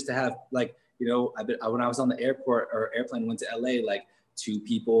 And just to have, like, you know, when I was on the airport or airplane, went to LA, like 2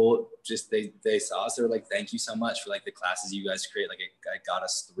 people just they saw us, they were like, thank you so much for like the classes you guys create, like it got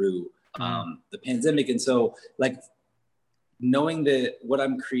us through the pandemic. And so like knowing that what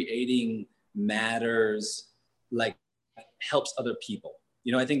I'm creating matters, like helps other people,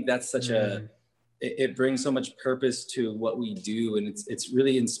 you know, I think that's such it brings so much purpose to what we do, and it's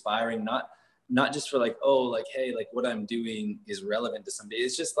really inspiring, not just for like, oh, like, hey, like what I'm doing is relevant to somebody.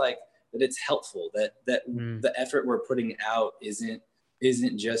 It's just like that it's helpful, that the effort we're putting out isn't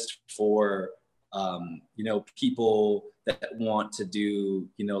just for, you know, people that want to do,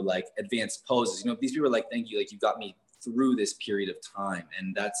 you know, like advanced poses. You know, these people are like, thank you, like you got me through this period of time.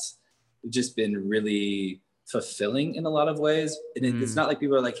 And that's just been really fulfilling in a lot of ways. And it's not like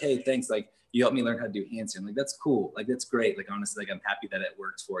people are like, hey, thanks, like you helped me learn how to do handstand. Like that's cool, like that's great. Like honestly, like I'm happy that it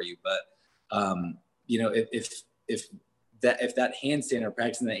worked for you. But you know, if that handstand or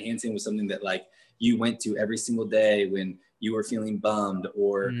practicing that handstand was something that like you went to every single day when you were feeling bummed,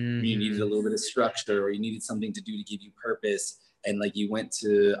 or you needed a little bit of structure, or you needed something to do to give you purpose, and like you went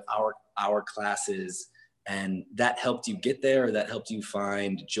to our classes and that helped you get there, or that helped you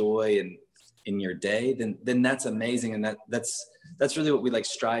find joy and in your day, then that's amazing. And that's really what we like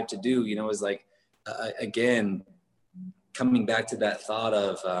strive to do, you know, is like again, coming back to that thought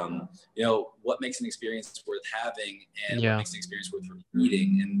of you know, what makes an experience worth having, and what makes an experience worth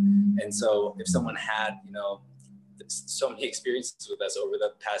repeating. And so if someone had, you know, so many experiences with us over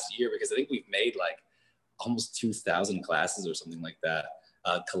the past year, because I think we've made like almost 2,000 classes or something like that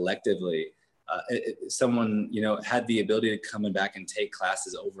collectively. Someone, you know, had the ability to come back and take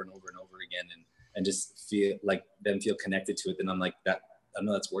classes over and over and over again, and just feel like them feel connected to it, then I'm like, that, I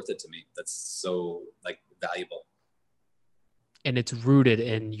know that's worth it to me. That's so like valuable. And it's rooted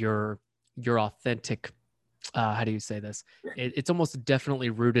in your authentic, how do you say this? It's almost definitely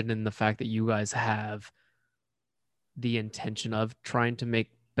rooted in the fact that you guys have the intention of trying to make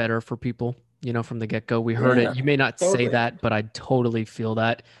better for people, you know, from the get-go. We heard it. You may not say that, but I totally feel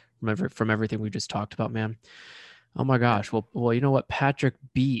that from everything we just talked about, man. Oh my gosh. Well, you know what? Patrick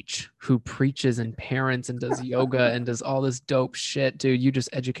Beach, who preaches and parents and does yoga and does all this dope shit, dude, you just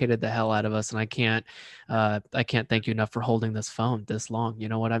educated the hell out of us. And I can't thank you enough for holding this phone this long. You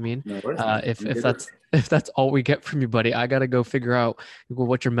know what I mean? No worries, if that's all we get from you, buddy, I got to go figure out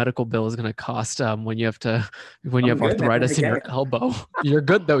what your medical bill is going to cost when you have arthritis in your elbow. You're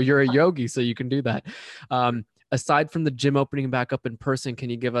good though. You're a yogi, so you can do that. Aside from the gym opening back up in person, can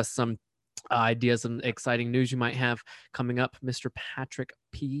you give us some ideas and exciting news you might have coming up, Mr. Patrick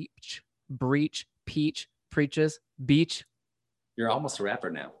Beach? You're almost a rapper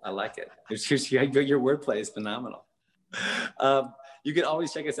now. I like it. Your wordplay is phenomenal. You can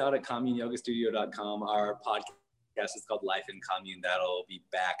always check us out at communeyogastudio.com. Our podcast is called Life in Commune. That'll be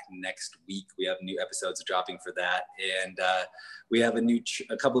back next week. We have new episodes dropping for that. And we have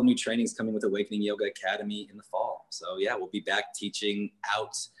a couple of new trainings coming with Awakening Yoga Academy in the fall. So yeah, we'll be back teaching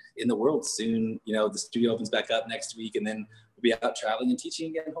out in the world soon. You know, the studio opens back up next week, and then we'll be out traveling and teaching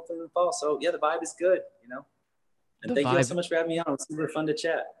again, hopefully in the fall. So yeah, the vibe is good, you know. And thank you all so much for having me on. It was super fun to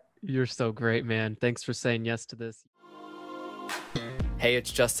chat. You're so great, man. Thanks for saying yes to this. Hey,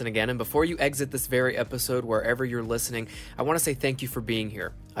 it's Justin again, and before you exit this very episode, wherever you're listening, I want to say thank you for being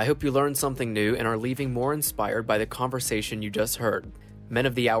here. I hope you learned something new and are leaving more inspired by the conversation you just heard. Men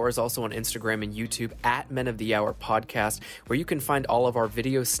of the Hour is also on Instagram and YouTube at Men of the Hour Podcast, where you can find all of our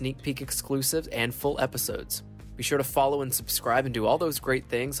video sneak peek exclusives and full episodes. Be sure to follow and subscribe and do all those great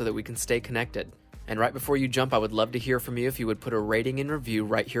things so that we can stay connected. And right before you jump, I would love to hear from you if you would put a rating and review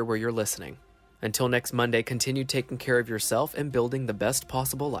right here where you're listening. Until next Monday, continue taking care of yourself and building the best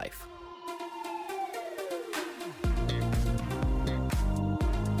possible life.